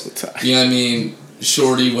versus, Bow tie. you know what I mean,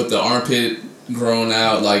 shorty with the armpit grown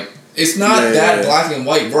out. Like, it's not that black and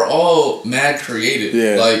white. We're all mad creative.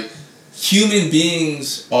 Yeah. Like, human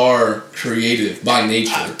beings are creative by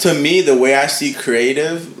nature. To me, the way I see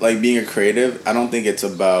creative, like being a creative, I don't think it's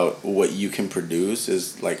about what you can produce.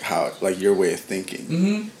 Is like how, like your way of thinking.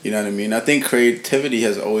 Mm-hmm. You know what I mean? I think creativity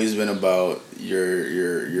has always been about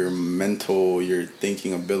your mental, your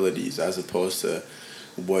thinking abilities, as opposed to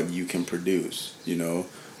what you can produce. You know.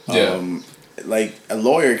 Yeah. Like a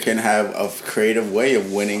lawyer can have a creative way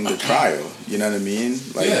of winning the trial. You know what I mean?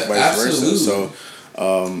 Like Yeah, vice absolutely. versa. So.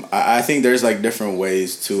 I think there's like different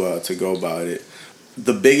ways to go about it.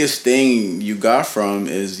 The biggest thing you got from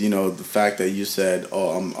is, you know, the fact that you said, "Oh,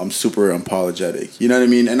 I'm super unapologetic." You know what I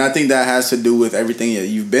mean? And I think that has to do with everything that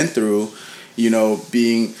you've been through. You know,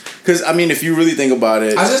 being because I mean, if you really think about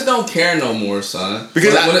it, I just don't care no more, son.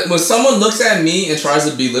 Because when someone looks at me and tries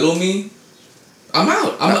to belittle me, I'm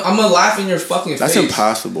out. I'm gonna laugh in your fucking that's face.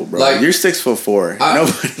 impossible, bro. Like, you're 6'4".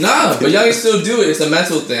 Nah, but y'all can still do it. It's a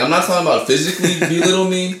mental thing. I'm not talking about physically belittle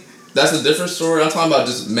me. That's a different story. I'm talking about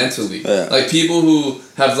just mentally. Yeah. Like, people who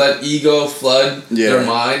have let ego flood their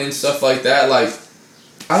mind and stuff like that. Like,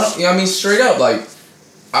 straight up, like,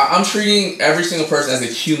 I'm treating every single person as a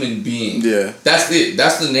human being. Yeah. That's it.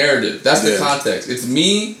 That's the narrative. That's the context. It's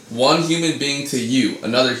me, one human being, to you,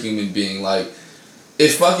 another human being. Like,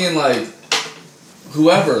 it's fucking, like,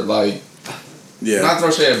 whoever, like, not throw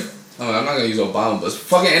shade. I'm not gonna use Obama, but it's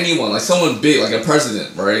fucking anyone, like someone big, like a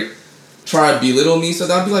president, right? Try to belittle me, so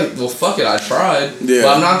I'd be like, well, fuck it, I tried, but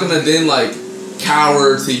I'm not gonna then like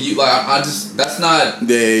cower to you, like I just that's not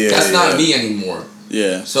not me anymore.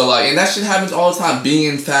 Yeah. So like, and that shit happens all the time.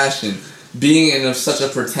 Being in fashion, being in such a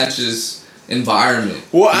pretentious environment.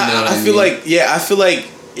 Well, I feel like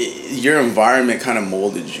your environment kind of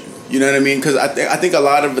molded you. You know what I mean? Because I think a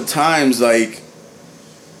lot of the times, like,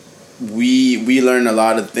 we learn a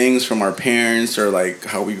lot of things from our parents or like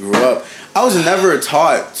how we grew up. I was never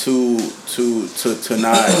taught to not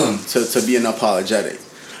to be unapologetic.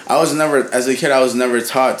 I was never, as a kid, I was never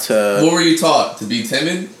taught to. What were you taught? To be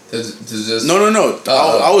timid? To just No.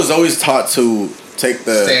 I was always taught to take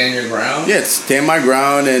the stand your ground. Yeah, stand my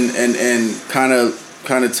ground and kind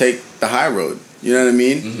of take the high road. You know what I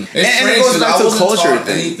mean? Mm-hmm. And it goes back to the culture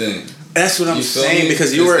thing. Anything. That's what I'm You feel saying me?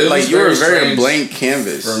 because you were a very strange blank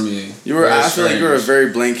canvas for me. I feel like you were a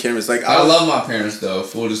very blank canvas. Like I love my parents though.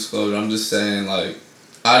 Full disclosure, I'm just saying like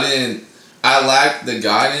I lacked the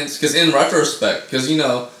guidance because in retrospect, because you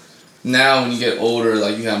know now when you get older,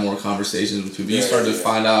 like you have more conversations with people, you start to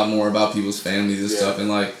find out more about people's families and stuff, and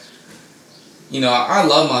like you know I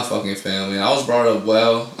love my fucking family. I was brought up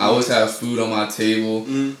well. I always have food on my table.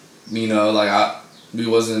 You know, like we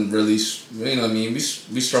wasn't really, you know what I mean, we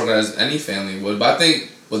struggled as any family would. But I think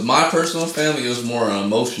with my personal family, it was more an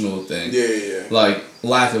emotional thing. Yeah. Like,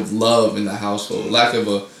 lack of love in the household, lack of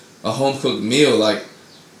a home-cooked meal. Like,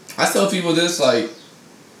 I tell people this, like,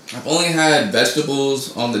 I've only had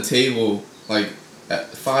vegetables on the table, like, at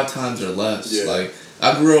 5 times or less. Yeah. Like,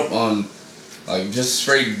 I grew up on, like, just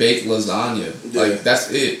straight baked lasagna. Yeah. Like, that's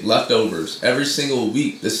it. Leftovers. Every single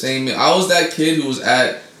week. The same meal. I was that kid who was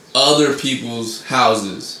at other people's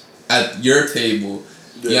houses. At your table.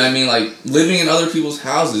 Yeah. You know what I mean? Like, living in other people's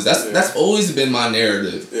houses. That's always been my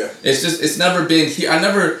narrative. Yeah. It's never been here.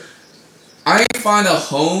 I didn't find a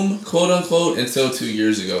home, quote unquote, until 2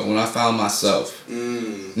 years ago when I found myself.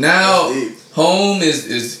 Now, home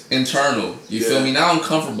is internal. You feel me? Now I'm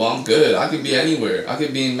comfortable. I'm good. I could be anywhere. I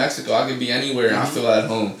could be in Mexico. I could be anywhere, and I feel at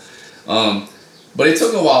home. But it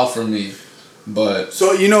took a while for me. But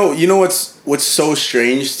so you know what's so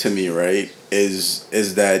strange to me, right? Is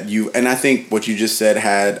that and I think what you just said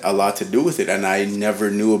had a lot to do with it, and I never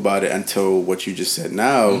knew about it until what you just said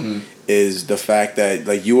now. Is the fact that,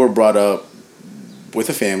 like, you were brought up with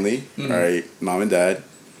a family, right, mom and dad,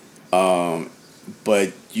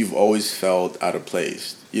 but you've always felt out of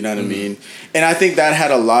place. You know what I mean? And I think that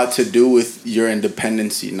had a lot to do with your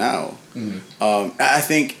independency now. I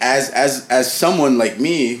think as someone like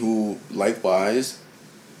me who likewise,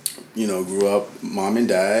 you know, grew up mom and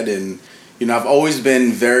dad, and you know, I've always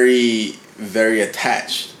been very, very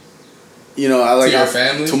attached. You know, I like to your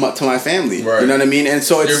family, to my family. Right. You know what I mean? And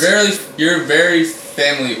so it's you're very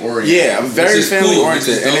family oriented. Yeah, I'm very family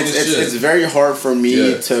oriented, and it's very hard for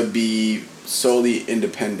me to be solely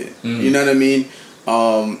independent. You know what I mean?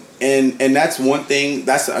 And that's one thing.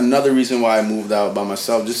 That's another reason why I moved out by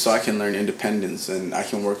myself, just so I can learn independence and I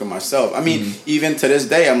can work on myself. I mean, even to this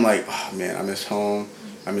day, I'm like, oh man, I miss home.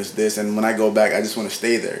 I miss this, and when I go back, I just want to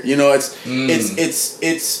stay there. You know, it's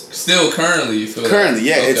still currently. You feel currently, like,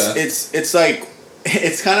 yeah. Okay. It's like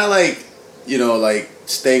it's kind of like, you know, like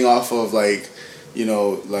staying off of, like, you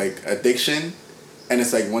know, like addiction. And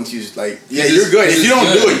it's like, once you, like, yeah, you're good. If you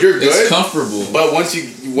don't do it, you're good. It's comfortable. But once you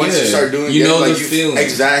start doing it, you know, like, the feeling.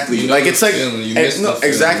 Exactly. You know, like, it's like,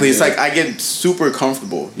 exactly. It's like I get super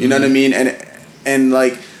comfortable. You know what I mean? And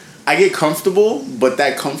like, I get comfortable, but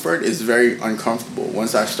that comfort is very uncomfortable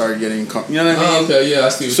once I start getting you know what I mean? Oh, okay, yeah, I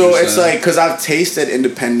see what so you're it's saying. like, because I've tasted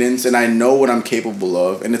independence and I know what I'm capable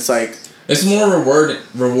of, and it's like, it's more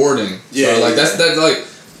rewarding. Yeah, so, like, that's like,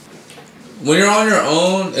 when you're on your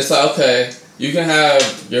own, it's like, okay, you can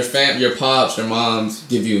have your pops, your moms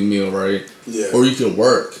give you a meal, right? Yeah. Or you could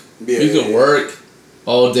work. Yeah, you could work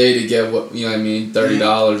all day to get what, you know what I mean, $30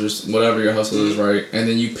 or whatever your hustle is, right? And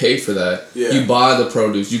then you pay for that. Yeah. You buy the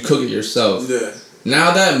produce. You cook it yourself. Yeah.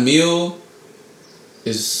 Now that meal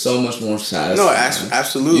is so much more satisfying. No,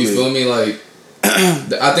 absolutely. You feel me? Like,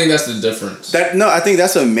 I think that's the difference. I think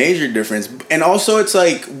that's a major difference. And also, it's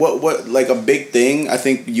like what like a big thing. I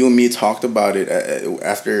think you and me talked about it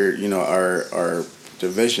after, you know, our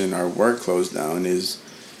division, our work closed down, is,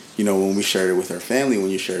 you know, when we shared it with our family, when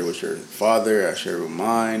you shared it with your father, I shared it with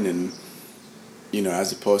mine, and, you know,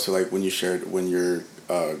 as opposed to, like, when your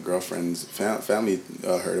girlfriend's family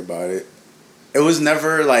heard about it. It was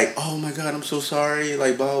never like, oh my God, I'm so sorry,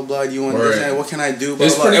 like, blah blah blah. Do you want this? What can I do? Blah,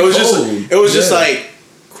 blah. It was just like,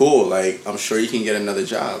 cool. Like, I'm sure you can get another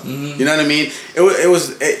job. You know what I mean?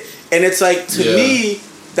 And it's like, to me,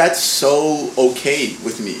 that's so okay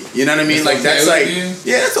with me. You know what I mean? It's like, okay that's like,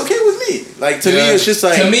 you? that's okay with me. Like, to me, it's just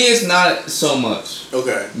like, to me, it's not so much.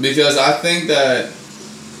 Okay. Because I think that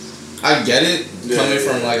I get it coming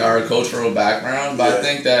from, like, our cultural background, but I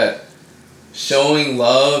think that showing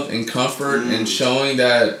love and comfort and showing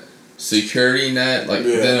that security net, like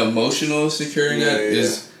the emotional security net,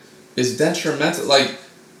 is detrimental. Like,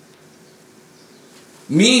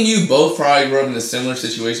 me and you both probably grew up in a similar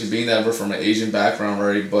situation, being that we're from an Asian background,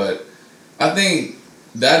 right? But I think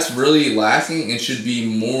that's really lacking and should be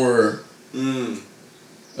more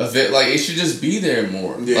of it. Like, it should just be there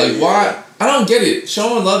more. Why? I don't get it.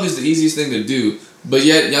 Showing love is the easiest thing to do, but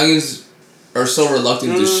yet youngins are so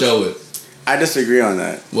reluctant to show it. I disagree on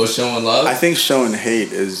that. Well, showing love? I think showing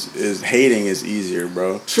hate is hating is easier,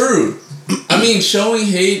 bro. True. I mean, showing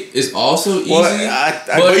hate is also easy. Well,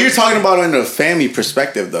 but you're talking about it in a family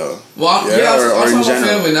perspective, though. Well, I was talking about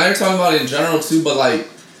family. Now you're talking about it in general too. But, like,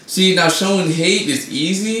 see, now showing hate is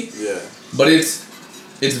easy. Yeah. But it's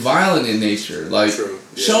violent in nature. Like,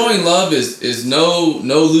 showing love is no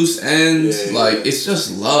loose ends. Like, it's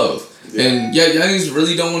just love. Yeah. And yet youngins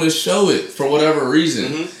really don't want to show it for whatever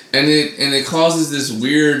reason. And it causes this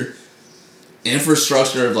weird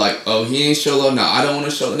infrastructure of, like, oh, he ain't show love, now I don't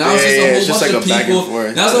want to show love. Now it's just a whole bunch of people.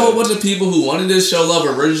 Now it's a whole bunch of people who wanted to show love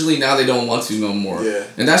originally, now they don't want to no more. Yeah.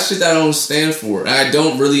 And that's shit that I don't stand for. And I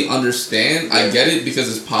don't really understand. Yeah. I get it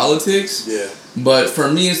because it's politics. Yeah. But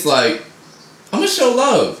for me, it's like, I'm gonna show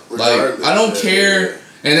love. Regardless, like, I don't care.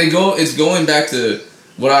 And it's going back to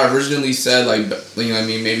what I originally said, like, you know what I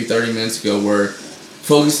mean, maybe 30 minutes ago, where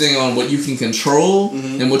focusing on what you can control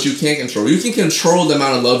and what you can't control. You can control the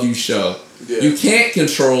amount of love you show. Yeah. You can't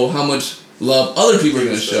control how much love other people are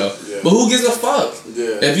going to show. Yeah. But who gives a fuck?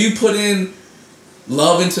 Yeah. If you put in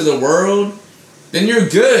love into the world, then you're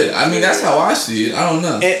good. I mean, that's how I see it. I don't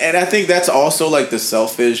know. And I think that's also like the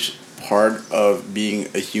selfish part of being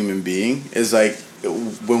a human being is like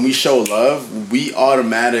when we show love, we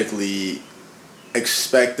automatically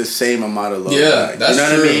expect the same amount of love. Yeah, back. that's you know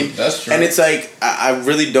true. What I mean? That's true. And it's like I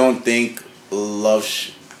really don't think love.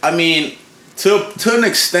 I mean, to an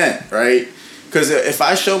extent, right? Because if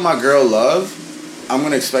I show my girl love, I'm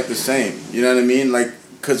gonna expect the same. You know what I mean? Like,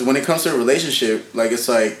 because when it comes to a relationship, like it's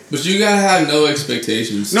like. But you gotta have no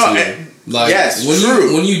expectations. No, like yes, when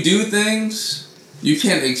true. When you do things, you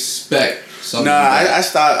can't expect something. Nah, I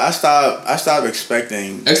stopped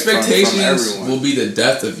expecting. Expectations from will be the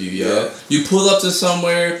death of you, yo. Yeah. You pull up to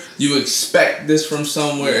somewhere, you expect this from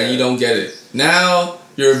somewhere, and you don't get it. Now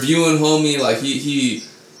you're viewing homie like he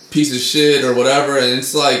piece of shit or whatever, and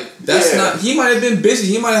it's like that's not. He might have been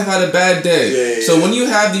busy. He might have had a bad day. So when you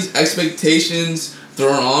have these expectations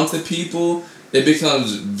thrown onto people, it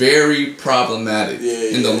becomes very problematic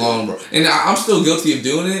in the long run. And I'm still guilty of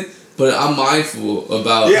doing it, but I'm mindful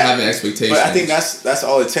about having expectations. But I think that's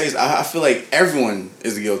all it takes. I feel like everyone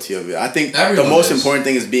is guilty of it. I think everyone the most is. important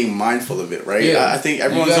thing is being mindful of it, right? Yeah. I think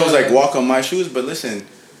everyone's always like, walk on my shoes, but listen,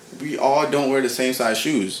 we all don't wear the same size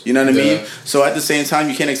shoes. You know what I mean? So at the same time,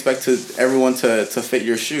 you can't expect everyone to fit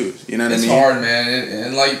your shoes. You know what I mean? It's hard, man.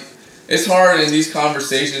 And like, it's hard in these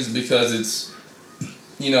conversations because it's,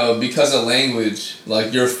 because of language,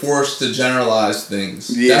 like you're forced to generalize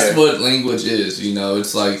things. Yeah. That's what language is,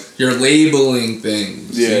 it's like you're labeling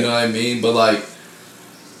things, you know what I mean? But like,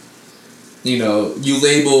 you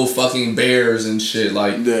label fucking bears and shit,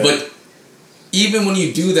 like, but even when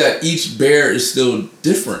you do that, each bear is still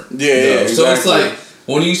different. Yeah, So it's like,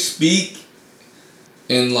 when you speak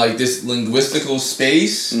in like this linguistical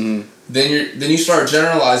space, then you start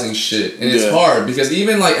generalizing shit. And it's hard because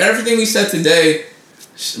even like everything we said today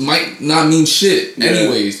might not mean shit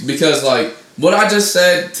anyways, because like what I just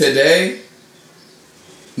said today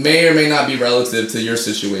may or may not be relative to your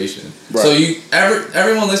situation. Right. So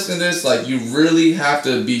everyone listening to this, like, you really have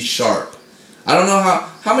to be sharp. I don't know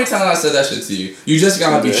how many times I said that shit to you. You just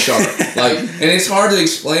gotta be sharp. Like, and it's hard to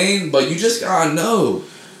explain, but you just gotta know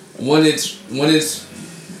when it's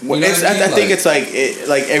I think it's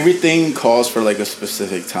like everything calls for like a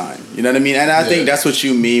specific time. You know what I mean? And I think that's what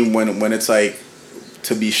you mean when it's like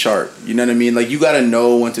to be sharp. You know what I mean? Like, you gotta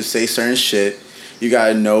know when to say certain shit. You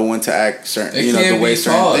gotta know when to act certain, the way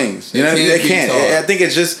certain things. You know what I mean? It can't. I think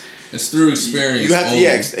it's just. It's through experience. You have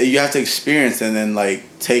to, you have to experience and then like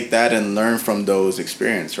take that and learn from those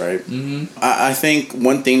experiences, right? Mm-hmm. I think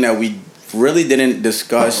one thing that we really didn't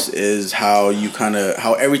discuss is how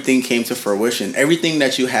everything came to fruition. Everything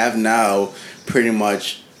that you have now, pretty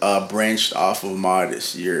much branched off of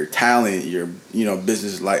Modest. Your talent, your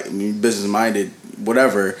business minded,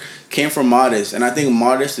 whatever, came from Modest, and I think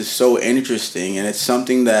Modest is so interesting, and it's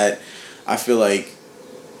something that I feel like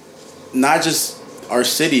not just our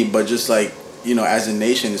city, but just like, as a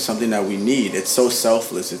nation, is something that we need. It's so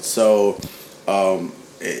selfless. It's so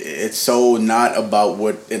not about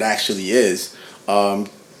what it actually is.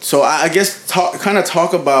 So I guess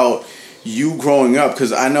talk about you growing up,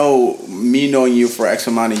 because I know, me knowing you for X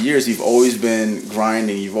amount of years, you've always been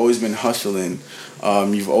grinding. You've always been hustling.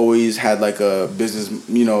 You've always had like a business,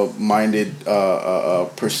 minded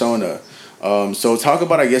persona. So talk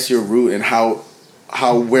about, I guess, your root and how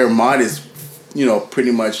where Modest,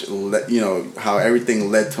 pretty much, how everything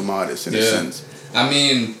led to Modest in a sense. I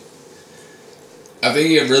mean, I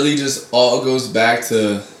think it really just all goes back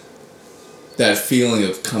to that feeling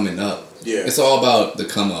of coming up. Yeah. It's all about the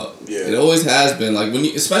come up. Yeah. It always has been. Like,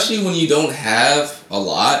 especially when you don't have a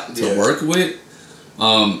lot to work with,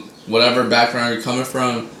 whatever background you're coming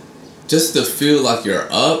from, just to feel like you're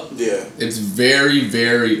up, it's very,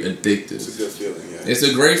 very addictive. It's a good feeling, yeah. It's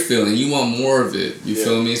a great feeling. You want more of it. You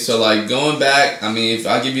feel me? So, like, going back, I mean, if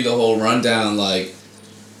I give you the whole rundown, like,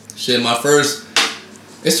 shit,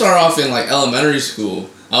 it started off in, like, elementary school.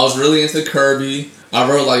 I was really into Kirby. I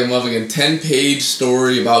wrote, like, a motherfucking 10-page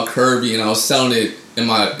story about Kirby, and I was selling it in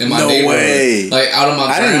my neighborhood. Way. Like, out of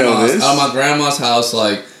my grandma's house,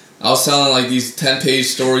 like, I was selling like these 10-page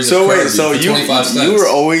stories of Kirby for 25 cents. You were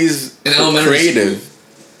always in elementary creative.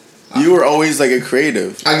 School. You were always like a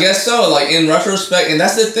creative. I guess so. Like, in retrospect, and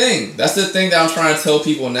that's the thing. That's the thing that I'm trying to tell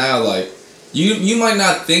people now. Like, you might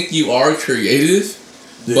not think you are creative,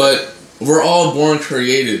 but we're all born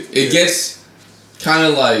creative. It gets kind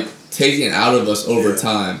of like taken out of us over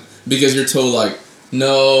time because you're told like,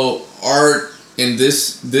 no, art in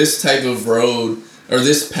this type of road or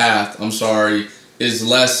this path, I'm sorry, is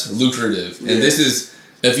less lucrative. And this is,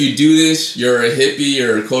 if you do this, you're a hippie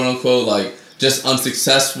or quote unquote like just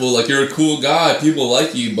unsuccessful. Like you're a cool guy, people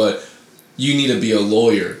like you, but you need to be a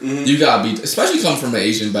lawyer. You gotta be, especially come from an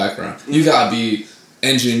Asian background. You gotta be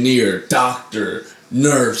engineer, doctor,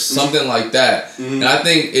 nurse, something like that. And I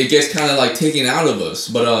think it gets kind of like taken out of us.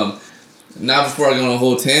 But now before I go on a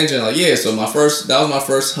whole tangent, like so that was my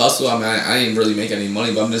first hustle. I mean, I didn't really make any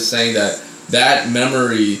money, but I'm just saying that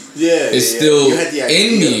memory is still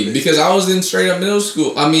in me because I was in straight up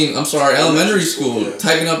elementary school,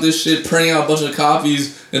 typing up this shit, printing out a bunch of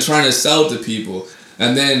copies and trying to sell it to people.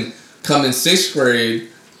 And then come in 6th grade,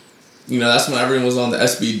 that's when everyone was on the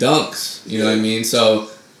SB Dunks, you know what I mean? So,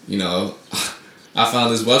 I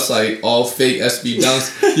found this website, all fake SB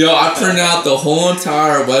Dunks. Yo, I printed out the whole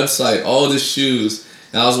entire website, all the shoes.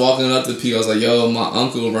 And I was walking up to people, I was like, yo, my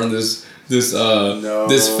uncle run this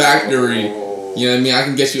factory. You know what I mean? I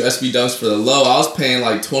can get you SB Dunks for the low. I was paying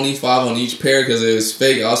like $25 on each pair because it was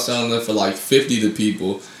fake. I was selling them for like $50 to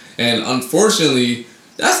people. And unfortunately,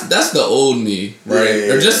 that's the old me, right?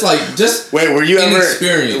 Or just wait, were you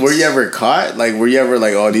ever caught? Like, were you ever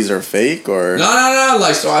like, oh, these are fake or? No.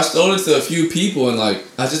 Like, so I sold it to a few people, and like,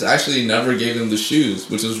 I just actually never gave them the shoes,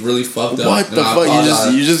 which was really fucked up. What the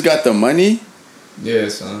fuck? You just got the money? Yeah,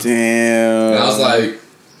 son. Damn. And I was like,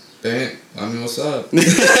 damn. I mean, what's up?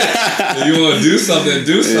 If you want to do something,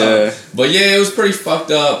 do something. Yeah. But yeah, it was pretty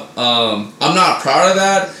fucked up. I'm not proud of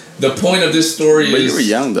that. The point of this story is... But you were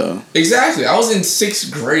young, though. Exactly. I was in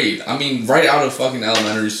 6th grade. I mean, right out of fucking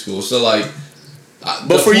elementary school. So, like...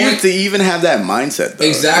 But for you to even have that mindset, though.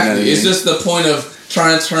 Exactly. You know what I mean? It's just the point of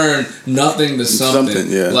trying to turn nothing to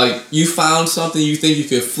something. Yeah. Like, you found something, you think you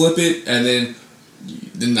could flip it, and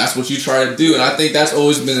then that's what you try to do. And I think that's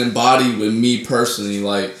always been embodied with me personally.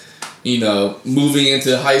 Like, moving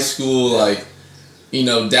into high school, like...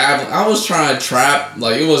 dabbling. I was trying to trap,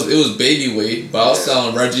 like it was baby weight, but I was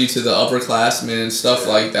selling Reggie to the upperclassmen, stuff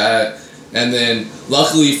like that. And then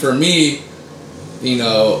luckily for me,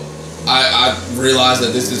 I realized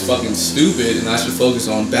that this is fucking stupid and I should focus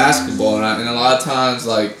on basketball. And a lot of times,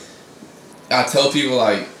 like, I tell people,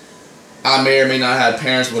 like, I may or may not have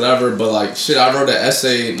parents, whatever, but like, shit, I wrote an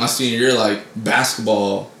essay my senior year, like,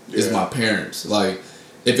 basketball is my parents. Like,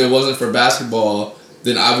 if it wasn't for basketball,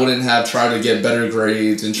 then I wouldn't have tried to get better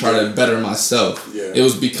grades and try to better myself. Yeah. It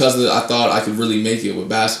was because I thought I could really make it with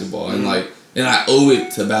basketball. And and I owe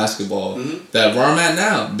it to basketball that where I'm at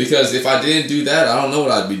now. Because if I didn't do that, I don't know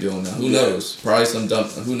what I'd be doing now. Who knows? Probably some dumb,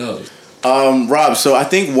 who knows? Rob, so I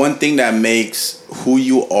think one thing that makes who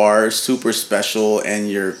you are super special and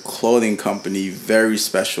your clothing company very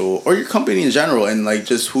special, or your company in general, and like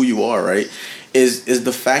just who you are, right, is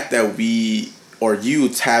the fact that you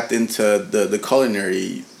tapped into the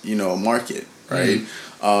culinary, market, right?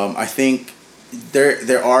 I think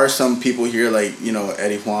there are some people here like,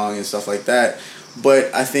 Eddie Huang and stuff like that,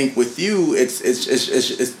 but I think with you,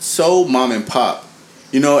 it's so mom and pop,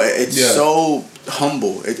 it's so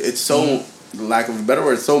humble. It's so, lack of a better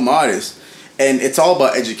word, so modest, and it's all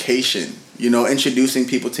about education, introducing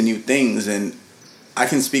people to new things. And I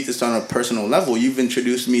can speak this on a personal level. You've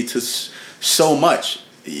introduced me to so much.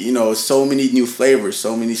 So many new flavors,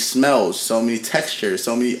 so many smells, so many textures,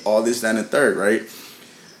 so many all this, that, and the third, right?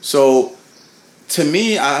 So, to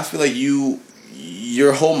me, I feel like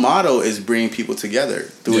your whole motto is bringing people together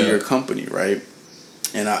through your company, right?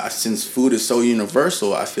 And since food is so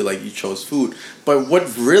universal, I feel like you chose food. But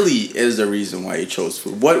what really is the reason why you chose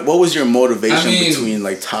food? What was your motivation between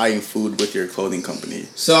like tying food with your clothing company?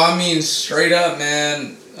 So, I mean, straight up,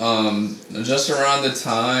 man, just around the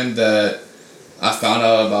time that I found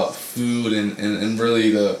out about food and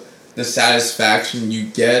really the satisfaction you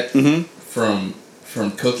get from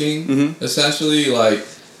cooking, essentially. Like,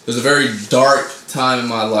 it was a very dark time in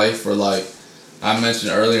my life where, like, I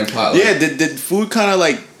mentioned earlier in pot. Like, did food kind of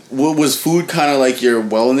like, was food kind of like your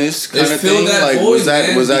wellness kind of thing? That like, void,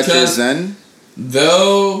 was that your zen?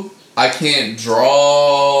 Though I can't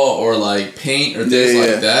draw or like paint or things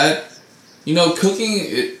like that, cooking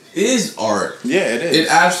it is art. Yeah, it is. It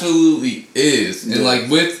absolutely is. And like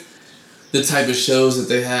with the type of shows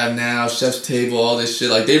that they have now, Chef's Table, all this shit,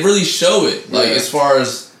 like they really show it. Like as far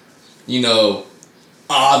as,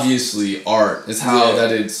 obviously art is how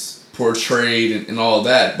that it's portrayed and all of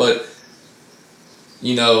that. But,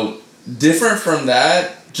 different from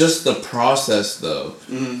that, just the process though.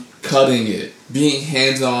 Cutting it, being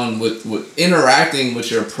hands-on with interacting with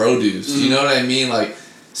your produce. You know what I mean? Like,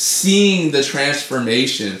 seeing the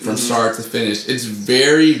transformation from start to finish. It's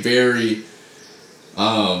very, very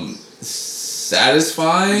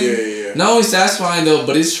satisfying. Yeah. Not only satisfying though,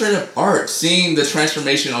 but it's straight up art. Seeing the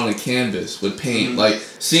transformation on a canvas with paint, like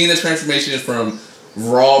seeing the transformation from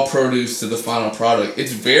raw produce to the final product.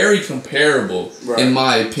 It's very comparable, in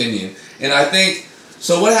my opinion. And I think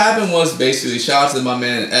so. What happened was basically, shout out to my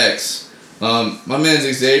man X. My man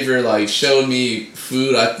Xavier like showed me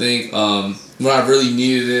food. I think when I really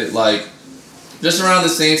needed it, like just around the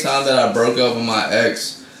same time that I broke up with my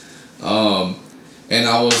ex. And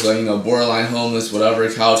I was like, borderline homeless, whatever,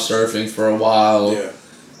 couch surfing for a while.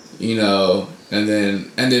 Yeah. And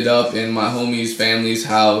then ended up in my homie's family's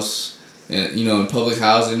house and, in public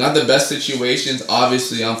housing. Not the best situations.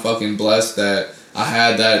 Obviously, I'm fucking blessed that I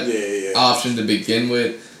had that option to begin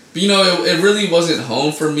with. But, it really wasn't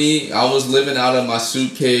home for me. I was living out of my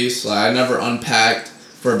suitcase. Like, I never unpacked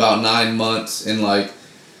for about 9 months. And, like,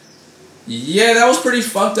 yeah, that was pretty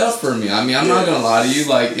fucked up for me. I mean, I'm not gonna lie to you.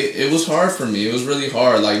 Like, it was hard for me. It was really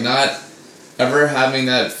hard. Like, not ever having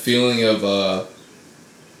that feeling of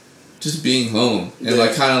just being home and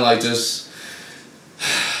like kind of like just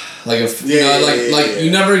like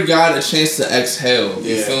you never got a chance to exhale.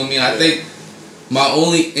 You feel me? I think my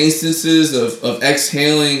only instances of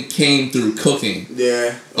exhaling came through cooking.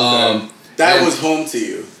 Yeah. Okay. That was home to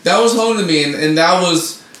you. That was home to me, and that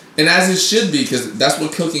was. And as it should be, because that's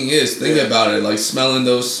what cooking is. Think about it. Like, smelling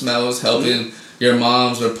those smells, helping your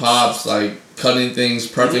moms or pops, like, cutting things,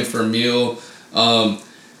 prepping for a meal. And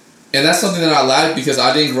that's something that I lack because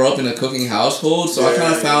I didn't grow up in a cooking household. So I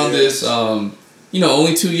kind of found this,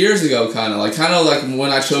 only 2 years ago, kind of like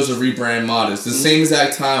when I chose to rebrand Modest. The same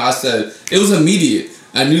exact time I said, it was immediate.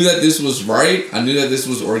 I knew that this was right. I knew that this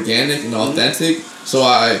was organic and authentic. So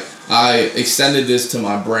I extended this to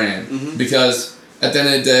my brand because... At the end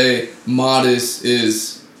of the day, Modest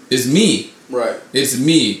is me. Right. It's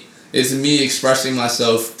me. It's me expressing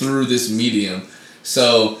myself through this medium.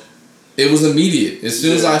 So it was immediate. As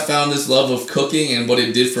soon as I found this love of cooking and what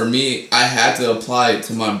it did for me, I had to apply it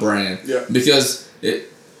to my brand. Yeah. Because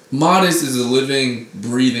Modest is a living,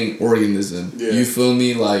 breathing organism. Yeah. You feel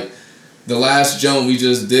me? Like the last jump we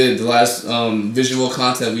just did, the last visual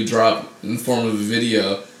content we dropped in form of a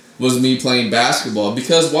video was me playing basketball.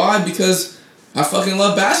 Because why? Because I fucking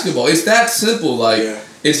love basketball. It's that simple. Like,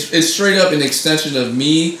 it's straight up an extension of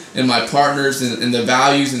me and my partners and the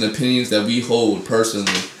values and opinions that we hold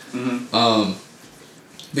personally. But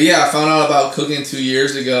yeah, I found out about cooking 2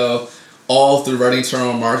 years ago, all through Reading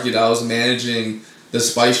Terminal Market. I was managing the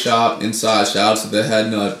Spice Shop inside. Shout out to the Head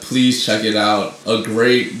Nut. Please check it out. A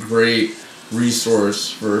great, great resource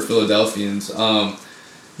for Philadelphians.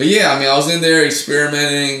 But yeah, I mean, I was in there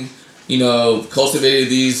experimenting. Cultivated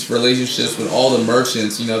these relationships with all the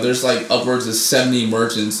merchants. There's like upwards of 70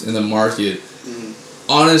 merchants in the market.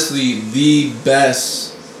 Honestly, the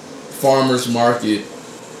best farmers market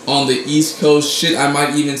on the East Coast. Shit, I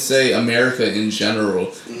might even say America in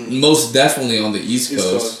general. Most definitely on the East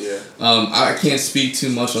Coast. I can't speak too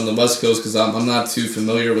much on the West Coast because I'm not too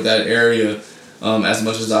familiar with that area as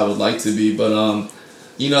much as I would like to be. But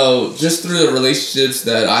just through the relationships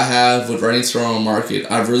that I have with Reading Terminal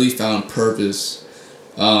Market, I've really found purpose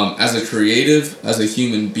as a creative, as a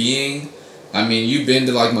human being. I mean, you've been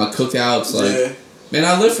to like my cookouts, like man,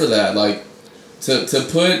 I live for that. Like to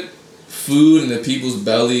put food into people's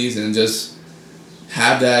bellies and just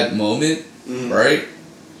have that moment, right?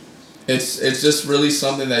 It's just really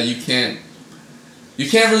something that you can't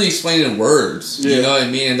really explain in words. You know what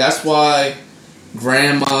I mean? And that's why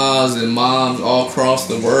grandmas and moms all across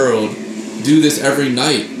the world do this every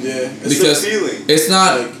night. Yeah, it's because a feeling. It's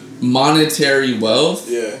not like monetary wealth.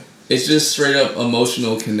 Yeah, it's just straight up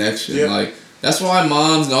emotional connection. Yeah. Like that's why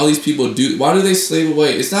moms and all these people do. Why do they slave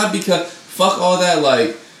away? It's not because fuck all that.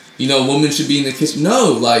 Like women should be in the kitchen.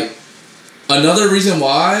 No, like another reason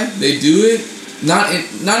why they do it. Not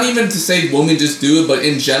even to say women just do it, but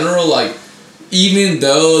in general, like even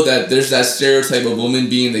though that there's that stereotype of women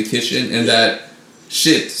being in the kitchen and that.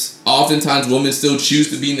 Shit, oftentimes women still choose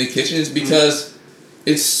to be in the kitchens because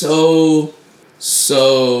it's so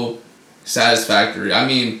satisfactory. I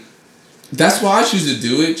mean, that's why I choose to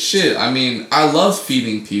do it. Shit, I mean, I love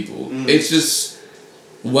feeding people. It's just,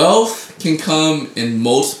 wealth can come in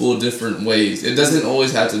multiple different ways. It doesn't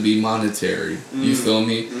always have to be monetary. You feel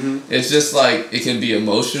me? It's just like, it can be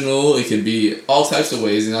emotional. It can be all types of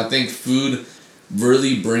ways. And I think food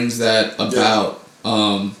really brings that about.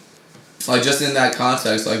 Like just in that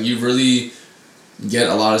context, like you really get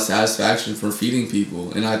a lot of satisfaction from feeding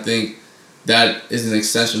people. And I think that is an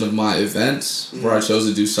extension of my events where I chose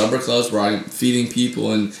to do supper clubs where I'm feeding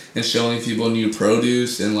people and showing people new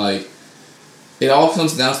produce. And like, it all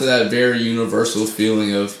comes down to that very universal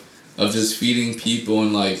feeling of just feeding people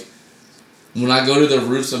and like when I go to the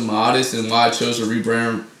roots of Modest and why I chose to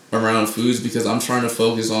rebrand around foods, because I'm trying to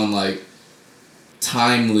focus on like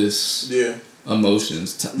timeless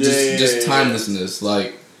emotions, just timelessness.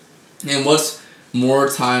 Like, and what's more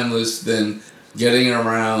timeless than getting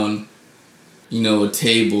around, you know, a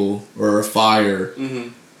table or a fire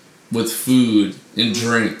with food and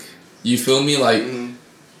drink? You feel me? Like,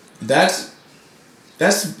 that's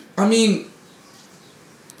I mean,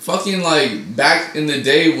 fucking like back in the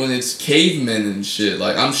day when it's cavemen and shit.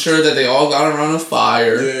 Like, I'm sure that they all got around a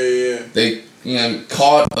fire. They, you know,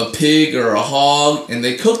 caught a pig or a hog and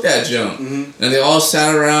they cooked that junk. And they all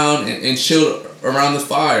sat around and chilled around the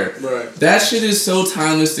fire. Right. That shit is so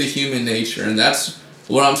timeless to human nature, and that's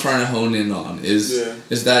what I'm trying to hone in on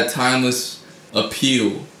is that timeless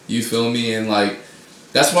appeal. You feel me? And like,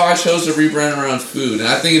 that's why I chose to rebrand around food. And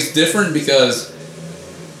I think it's different because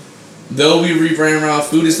though we rebrand around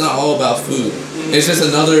food, it's not all about food. It's just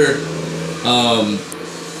another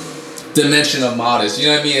dimension of Modest. You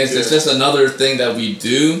know what I mean? It's just another thing that we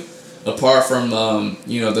do apart from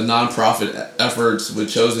you know, the nonprofit efforts with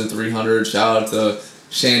Chosen 300. Shout out to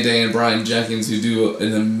Shanday and Brian Jenkins, who do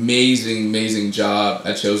an amazing job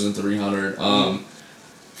at Chosen 300.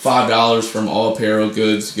 $5 from all apparel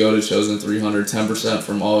goods go to Chosen 300, 10%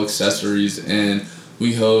 from all accessories, and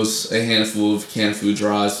we host a handful of canned food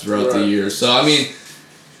drives throughout the year. So, I mean,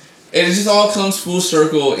 it just all comes full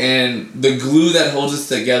circle, and the glue that holds us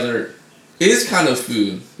together is kind of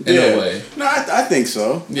food in a way. No, I think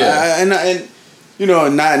so. Yeah. And you know,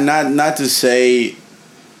 not to say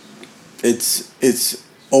it's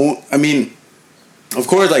own. I mean, of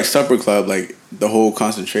course, like Supper Club, like the whole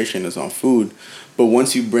concentration is on food. But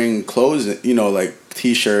once you bring clothes, you know, like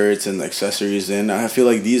T-shirts and accessories in, I feel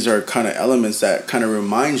like these are kind of elements that kind of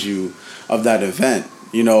remind you of that event.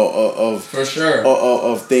 You know, of for sure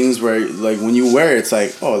of things where like when you wear it, it's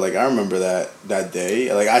like, oh, like I remember that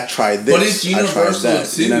day. Like I tried this. But it's universal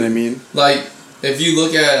too. You know what I mean? Like if you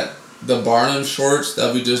look at the Barnum shorts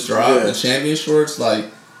that we just dropped, the champion shorts, like.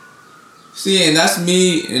 See, and that's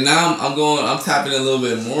me, and now I'm tapping a little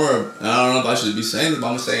bit more. And I don't know if I should be saying this, but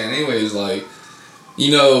I'm gonna say it anyways. Like,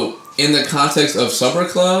 you know, in the context of Supper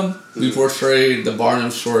Club, we portrayed the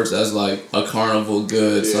Barnum shorts as like a carnival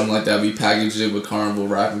good, something like that. We packaged it with carnival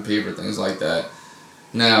wrapping paper, things like that.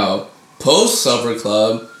 Now, post Supper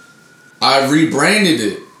Club, I rebranded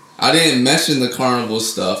it. I didn't mention the carnival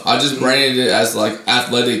stuff. I just branded it as like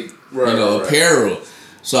athletic, apparel.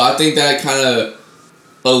 So I think that kind of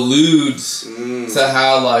alludes to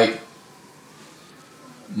how like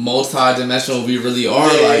multi-dimensional we really are.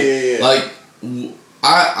 Like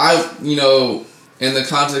I you know, in the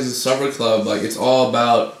context of Supper Club, like it's all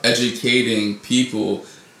about educating people,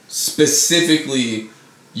 specifically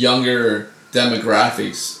younger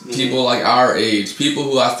demographics, people like our age, people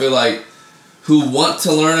who I feel like who want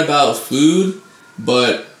to learn about food,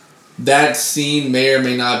 but that scene may or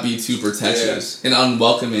may not be too pretentious and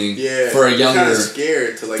unwelcoming for a younger. Kind of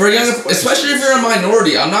scared to like. For a younger, especially if you're a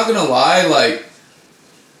minority. I'm not gonna lie. Like,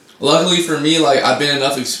 luckily for me, like I've been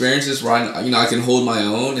enough experiences where I can hold my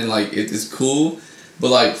own and like it is cool. But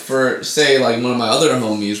like for say like one of my other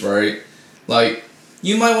homies, right? Like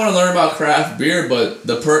you might want to learn about craft beer, but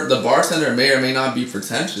the bartender may or may not be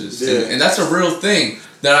pretentious, and that's a real thing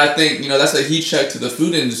that I think that's a heat check to the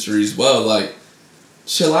food industry as well. Like.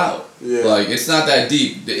 Chill out. Like, it's not that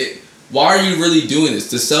deep. Why are you really doing this?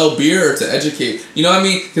 To sell beer or to educate? You know what I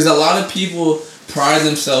mean? Because a lot of people pride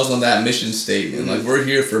themselves on that mission statement. Like, we're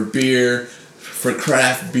here for beer, for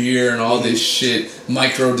craft beer and all this shit,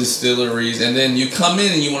 micro distilleries. And then you come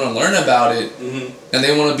in and you want to learn about it, and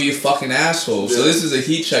they want to be a fucking asshole. So this is a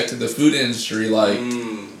heat check to the food industry. Like,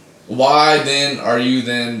 why then are you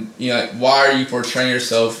why are you portraying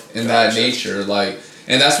yourself in that nature? Like,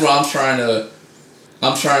 and that's what I'm trying to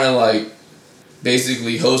like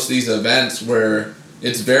basically host these events where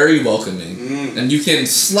it's very welcoming and you can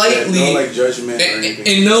slightly no like judgment or anything.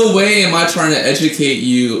 In no way am I trying to educate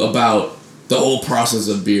you about the whole process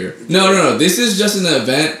of beer. No. This is just an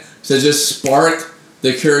event to just spark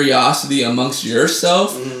the curiosity amongst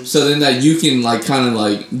yourself so then that you can like kind of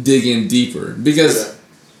like dig in deeper because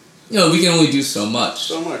we can only do so much.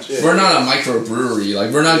 We're not a microbrewery. Like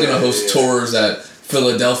we're not gonna host tours at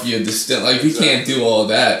Philadelphia distill, like we can't do all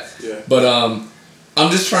that. But I'm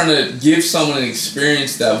just trying to give someone an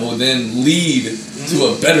experience that will then lead to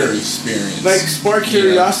a better experience. Like spark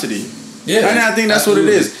curiosity. Yeah, and I think that's what it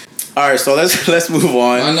is. All right, so let's move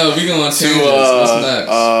on. I know we going on tangents. What's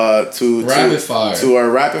next? To rapid fire. To our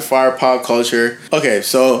rapid fire pop culture. Okay,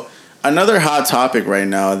 so another hot topic right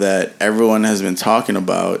now that everyone has been talking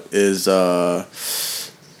about is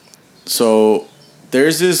so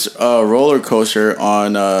there's this roller coaster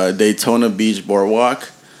on Daytona Beach Boardwalk,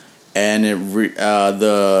 and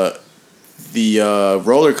the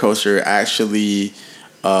roller coaster actually,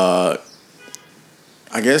 I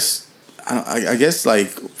guess like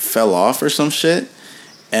fell off or some shit,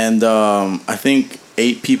 and I think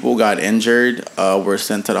 8 people got injured. Were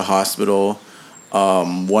sent to the hospital.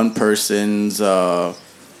 One person's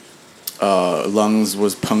lungs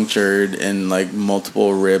was punctured and like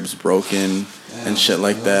multiple ribs broken. Damn, and shit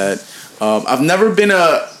like that. I've never been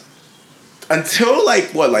until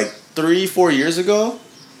like 3-4 years ago.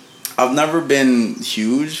 I've never been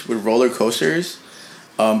huge with roller coasters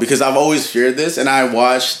because I've always feared this, and I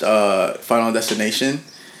watched Final Destination,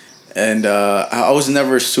 and I was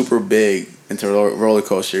never super big into roller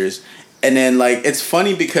coasters. And then like it's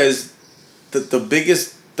funny because the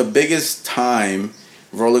biggest time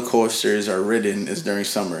roller coasters are ridden is during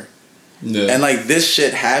summer. Yeah. And like this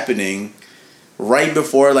shit happening right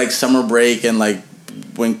before like summer break and like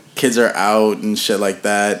when kids are out and shit like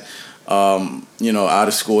that, out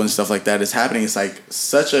of school and stuff like that is happening. It's like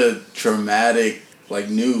such a dramatic like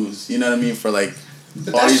news, you know what I mean, for like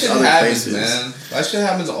but all these other places. Man. That shit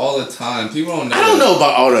happens all the time. People don't know. I don't know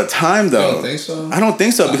about all the time though. You don't think so? I don't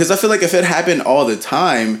think so because I feel like if it happened all the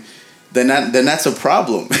time, then that's a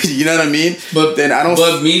problem. You know what I mean? But then I don't.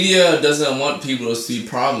 But media doesn't want people to see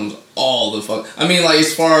problems all the fuck. I mean, like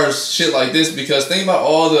as far as shit like this, because think about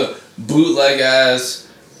all the bootleg ass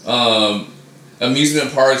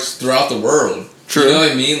amusement parks throughout the world. True. You know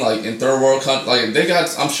what I mean? Like in third world countries, like they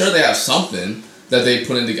got. I'm sure they have something that they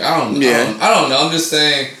put into. I don't know. I'm just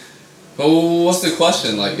saying. Well, what's the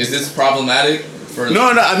question? Like, is this problematic? No.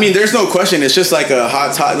 I mean, there's no question. It's just like a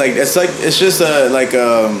hot topic. Like it's just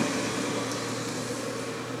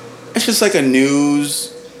It's just like a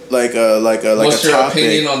news, like a What's your topic.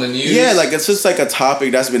 Opinion on the news? Yeah, like it's just like a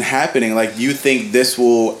topic that's been happening. Like, do you think this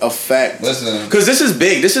will affect? Listen, because this is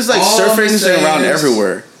big. This is like surfacing around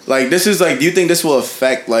everywhere. Like this is like, do you think this will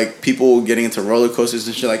affect like people getting into roller coasters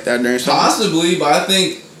and shit like that during summer? Possibly, but I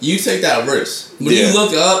think you take that risk when you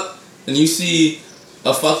look up and you see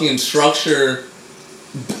a fucking structure,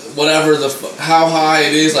 whatever how high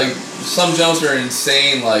it is. Like some jumps are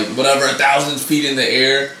insane, like whatever 1,000 feet in the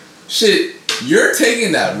air. Shit, you're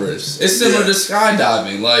taking that risk. It's similar to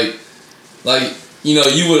skydiving. Like, you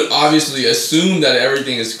would obviously assume that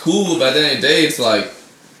everything is cool, but at the end of the day, it's like,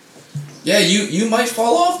 yeah, you might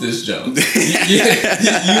fall off this jump. You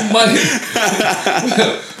might.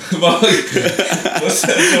 What's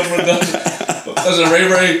that jump? Does a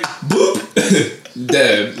Ray boop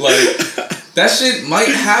dead? Like that shit might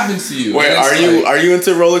happen to you. Wait, are you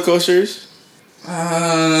into roller coasters?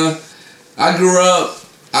 I grew up.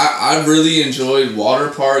 I really enjoyed water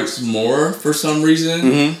parks more for some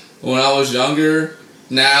reason when I was younger.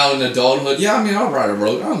 Now in adulthood, yeah, I mean, I'll ride a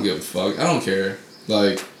roller. I don't give a fuck. I don't care.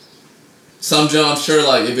 Like, some jumps, sure,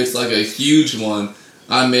 like, if it's like a huge one,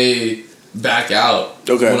 I may back out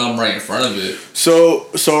when I'm right in front of it. So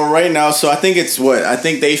right now, I think it's I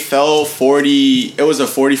think they fell 40, it was a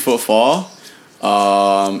 40-foot fall.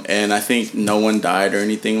 And I think no one died or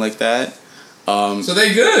anything like that. So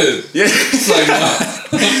they good. Yeah. It's like,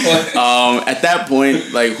 at that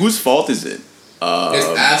point, like, whose fault is it?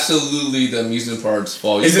 It's absolutely the amusement park's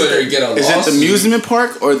fault. Is it the amusement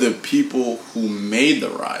park or the people who made the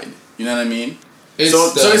ride? You know what I mean? It's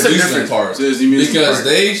the amusement park. So it's the amusement because park.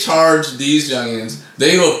 they charge these youngins.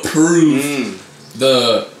 They approve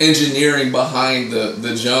the engineering behind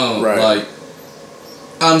the jump. Right. Like,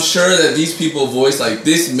 I'm sure that these people voice like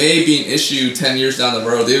this may be an issue 10 years down the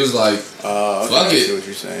road. They was like, fuck it. I see what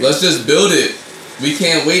you're saying. Let's just build it. We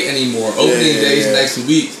can't wait anymore. Opening days next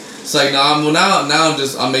week. It's like now I'm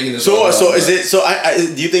making this. So is it? So I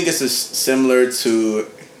do you think it's similar to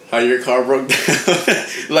how your car broke down?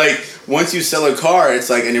 Like once you sell a car,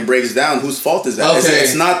 it's like and it breaks down. Whose fault is that? Okay.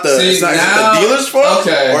 It's not the dealer's fault.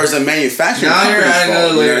 Okay. Or is it manufacturing? Now you're adding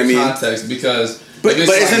another layer of you know context because. But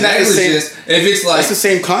isn't that the same? If it's like it's the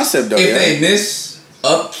same concept though. If they miss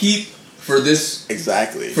upkeep for this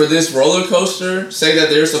roller coaster, say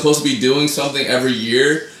that they're supposed to be doing something every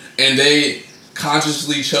year, and they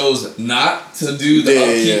consciously chose not to do the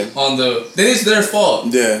upkeep on the, then it's their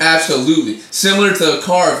fault. Yeah, absolutely. Similar to a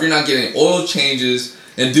car, if you're not getting oil changes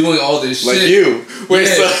and doing all this like shit, you.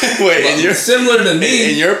 Similar to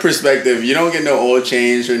me. In your perspective, you don't get no oil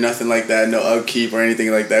change or nothing like that, no upkeep or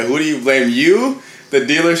anything like that. Who do you blame? You, the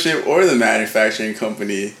dealership, or the manufacturing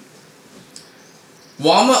company?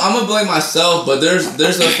 Well, I'm gonna blame myself, but there's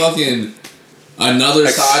a fucking another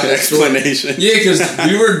side explanation. Yeah, because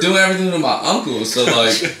we were doing everything with my uncle, so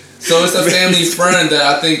like So it's a family friend that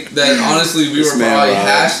I think that honestly we were probably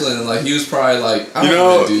hassling. Like he was probably like, I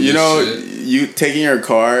don't want to do this shit. You taking your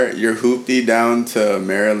car, your hoopty down to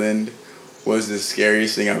Maryland was the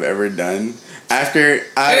scariest thing I've ever done. It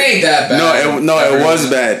ain't that bad. It was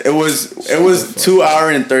bad. It was 2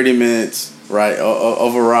 hours and 30 minutes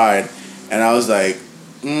of a ride, and I was like,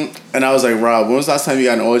 Rob, when was the last time you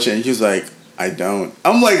got an oil change? He was like, I don't.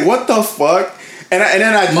 I'm like, what the fuck? And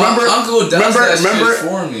then I remember. My uncle does that shit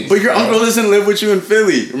for me. But your uncle doesn't live with you in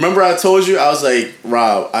Philly. Remember I told you, I was like,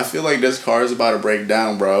 Rob, I feel like this car is about to break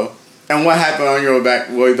down, bro. And what happened on your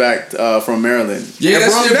way back from Maryland? Yeah,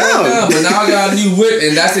 that shit broke down. But now I got a new whip,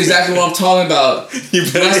 and that's exactly what I'm talking about.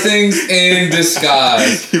 Blessings in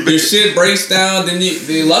disguise. Your shit breaks down, then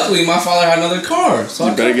luckily my father had another car. So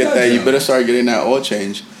you better get that. You better start getting that oil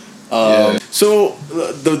change. So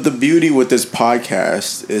the beauty with this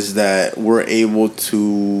podcast is that we're able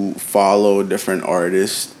to follow different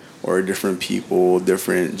artists or different people,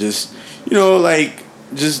 different people,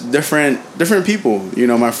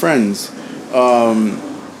 my friends.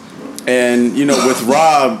 And with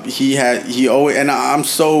Rob, he always, and I'm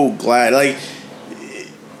so glad,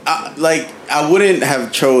 I wouldn't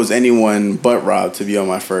have chose anyone but Rob to be on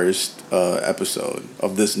my first episode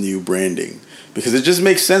of this new branding, because it just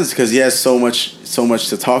makes sense, because he has so much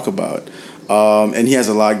to talk about, and he has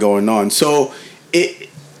a lot going on. So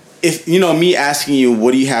if me asking you,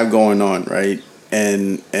 what do you have going on, right?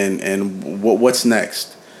 And what's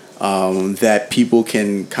next, that people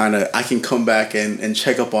can I can come back and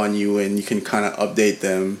check up on you, and you can kind of update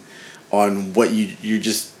them on what you're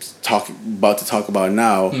just about to talk about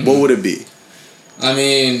now. Mm-hmm. What would it be? I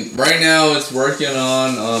mean, right now it's working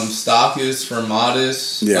on Stockist for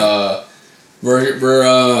Modest. Yeah.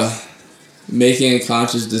 We're making a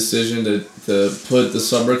conscious decision to put the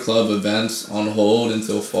Summer Club events on hold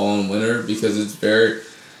until fall and winter, because it's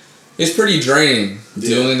pretty draining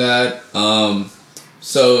doing that.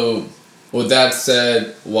 So with that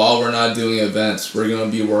said, while we're not doing events, we're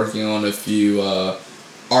going to be working on a few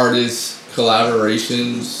artist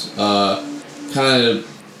collaborations, kind of,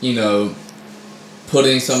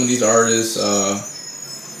 putting some of these artists,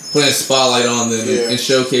 putting a spotlight on them and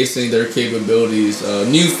showcasing their capabilities.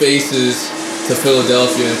 New faces to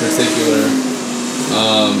Philadelphia in particular.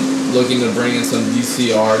 Looking to bring in some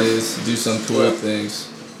DC artists, do some cool things.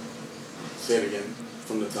 Say it again,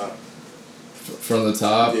 from the top. From the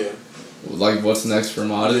top? Yeah. Like, what's next for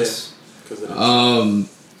Modest? Yeah.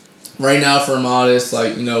 Right now for Modest,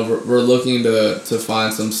 we're looking to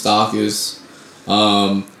find some stockists.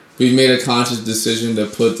 We've made a conscious decision to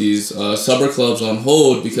put these supper clubs on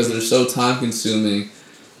hold because they're so time consuming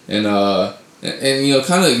and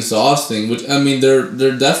kind of exhausting. Which, I mean,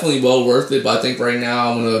 they're definitely well worth it. But I think right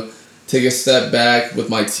now I'm gonna take a step back with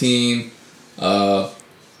my team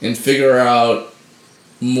and figure out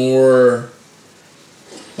more,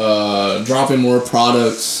 dropping more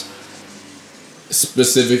products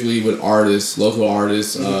specifically with artists, local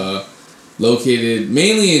artists, located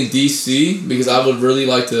mainly in DC, because I would really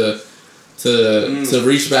like to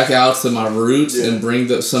reach back out to my roots and bring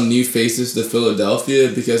some new faces to Philadelphia,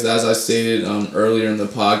 because as I stated earlier in the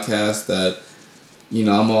podcast that,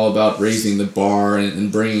 I'm all about raising the bar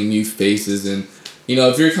and bringing new faces, and,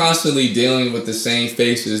 if you're constantly dealing with the same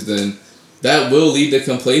faces, then that will lead to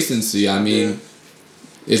complacency. I mean,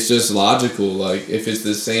 it's just logical. Like, if it's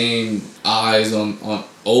the same eyes on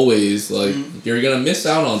always, you're gonna miss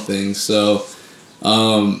out on things. So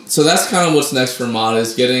that's kind of what's next for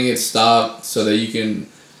Modest, getting it stocked so that you can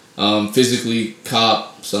physically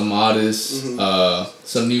cop some Modest,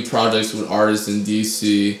 some new projects with artists in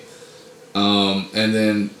DC, and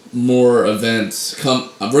then more events.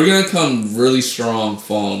 We're gonna come really strong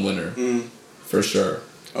fall and winter, for sure.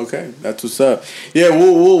 Okay, that's what's up. Yeah,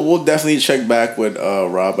 we'll definitely check back with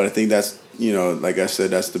Rob, but I think that's, like I said,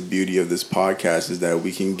 that's the beauty of this podcast, is that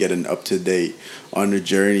we can get an up-to-date on the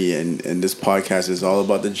journey, and this podcast is all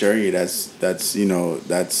about the journey that's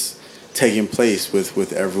taking place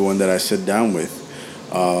with everyone that I sit down with,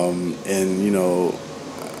 and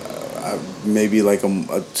maybe like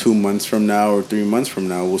 2 months from now or 3 months from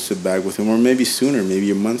now, we'll sit back with him, or maybe sooner, maybe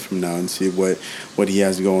a month from now, and see what he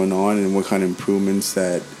has going on and what kind of improvements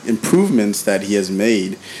that he has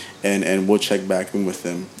made, and we'll check back in with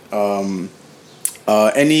him.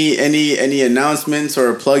 Any announcements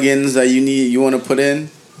or plugins that you want to put in?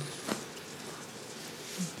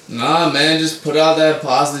 Nah, man, just put out that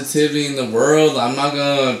positivity in the world. I'm not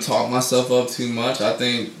gonna talk myself up too much. I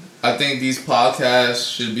think these podcasts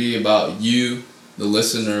should be about you, the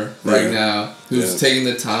listener, right now, who's taking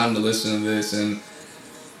the time to listen to this, and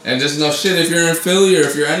just know, shit, if you're in Philly or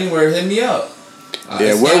if you're anywhere, hit me up.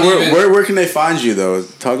 Yeah, where can they find you though?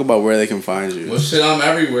 Talk about where they can find you. Well, shit, I'm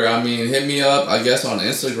everywhere. I mean, hit me up. I guess on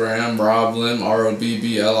Instagram, Roblim,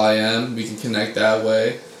 ROBBLIM. We can connect that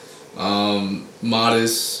way.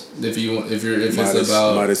 Modest, if it's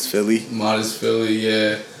about Modest Philly. Modest Philly,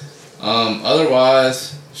 yeah.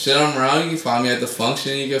 Otherwise, shit, I'm around. You can find me at the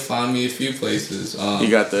function. You can find me a few places.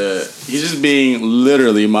 He's just being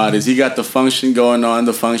literally modest. He got the function going on.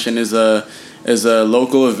 The function is a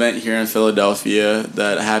local event here in Philadelphia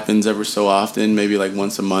that happens every so often, maybe like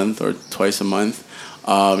once a month or twice a month.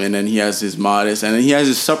 And then he has his Modest, and then he has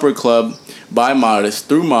his supper club by Modest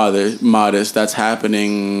through Modest that's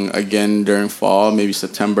happening again during fall, maybe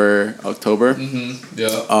September, October. Mm-hmm.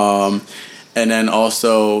 Yeah. And then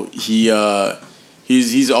also he's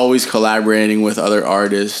always collaborating with other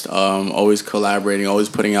artists, always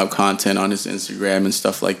putting out content on his Instagram and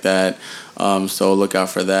stuff like that. So look out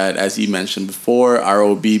for that. As he mentioned before,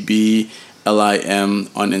 ROBBLIM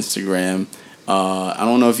on Instagram. I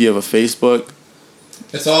don't know if you have a Facebook.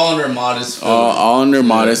 It's all under Modest Philly. All under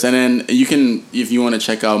Modest. And then you can, if you want to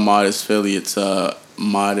check out Modest Philly, it's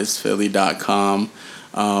modestphilly.com.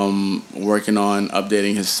 Working on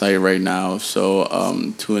updating his site right now. So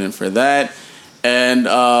tune in for that. And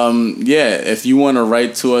if you want to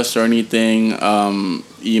write to us or anything,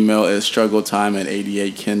 email is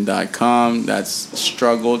struggletime@88kin.com. That's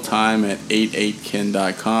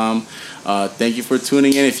struggletime@88kin.com. Thank you for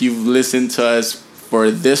tuning in. If you've listened to us for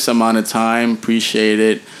this amount of time, appreciate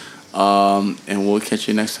it. And we'll catch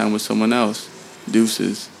you next time with someone else.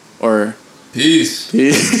 Deuces. Or peace.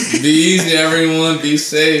 Be easy, everyone. Be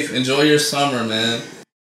safe. Enjoy your summer, man.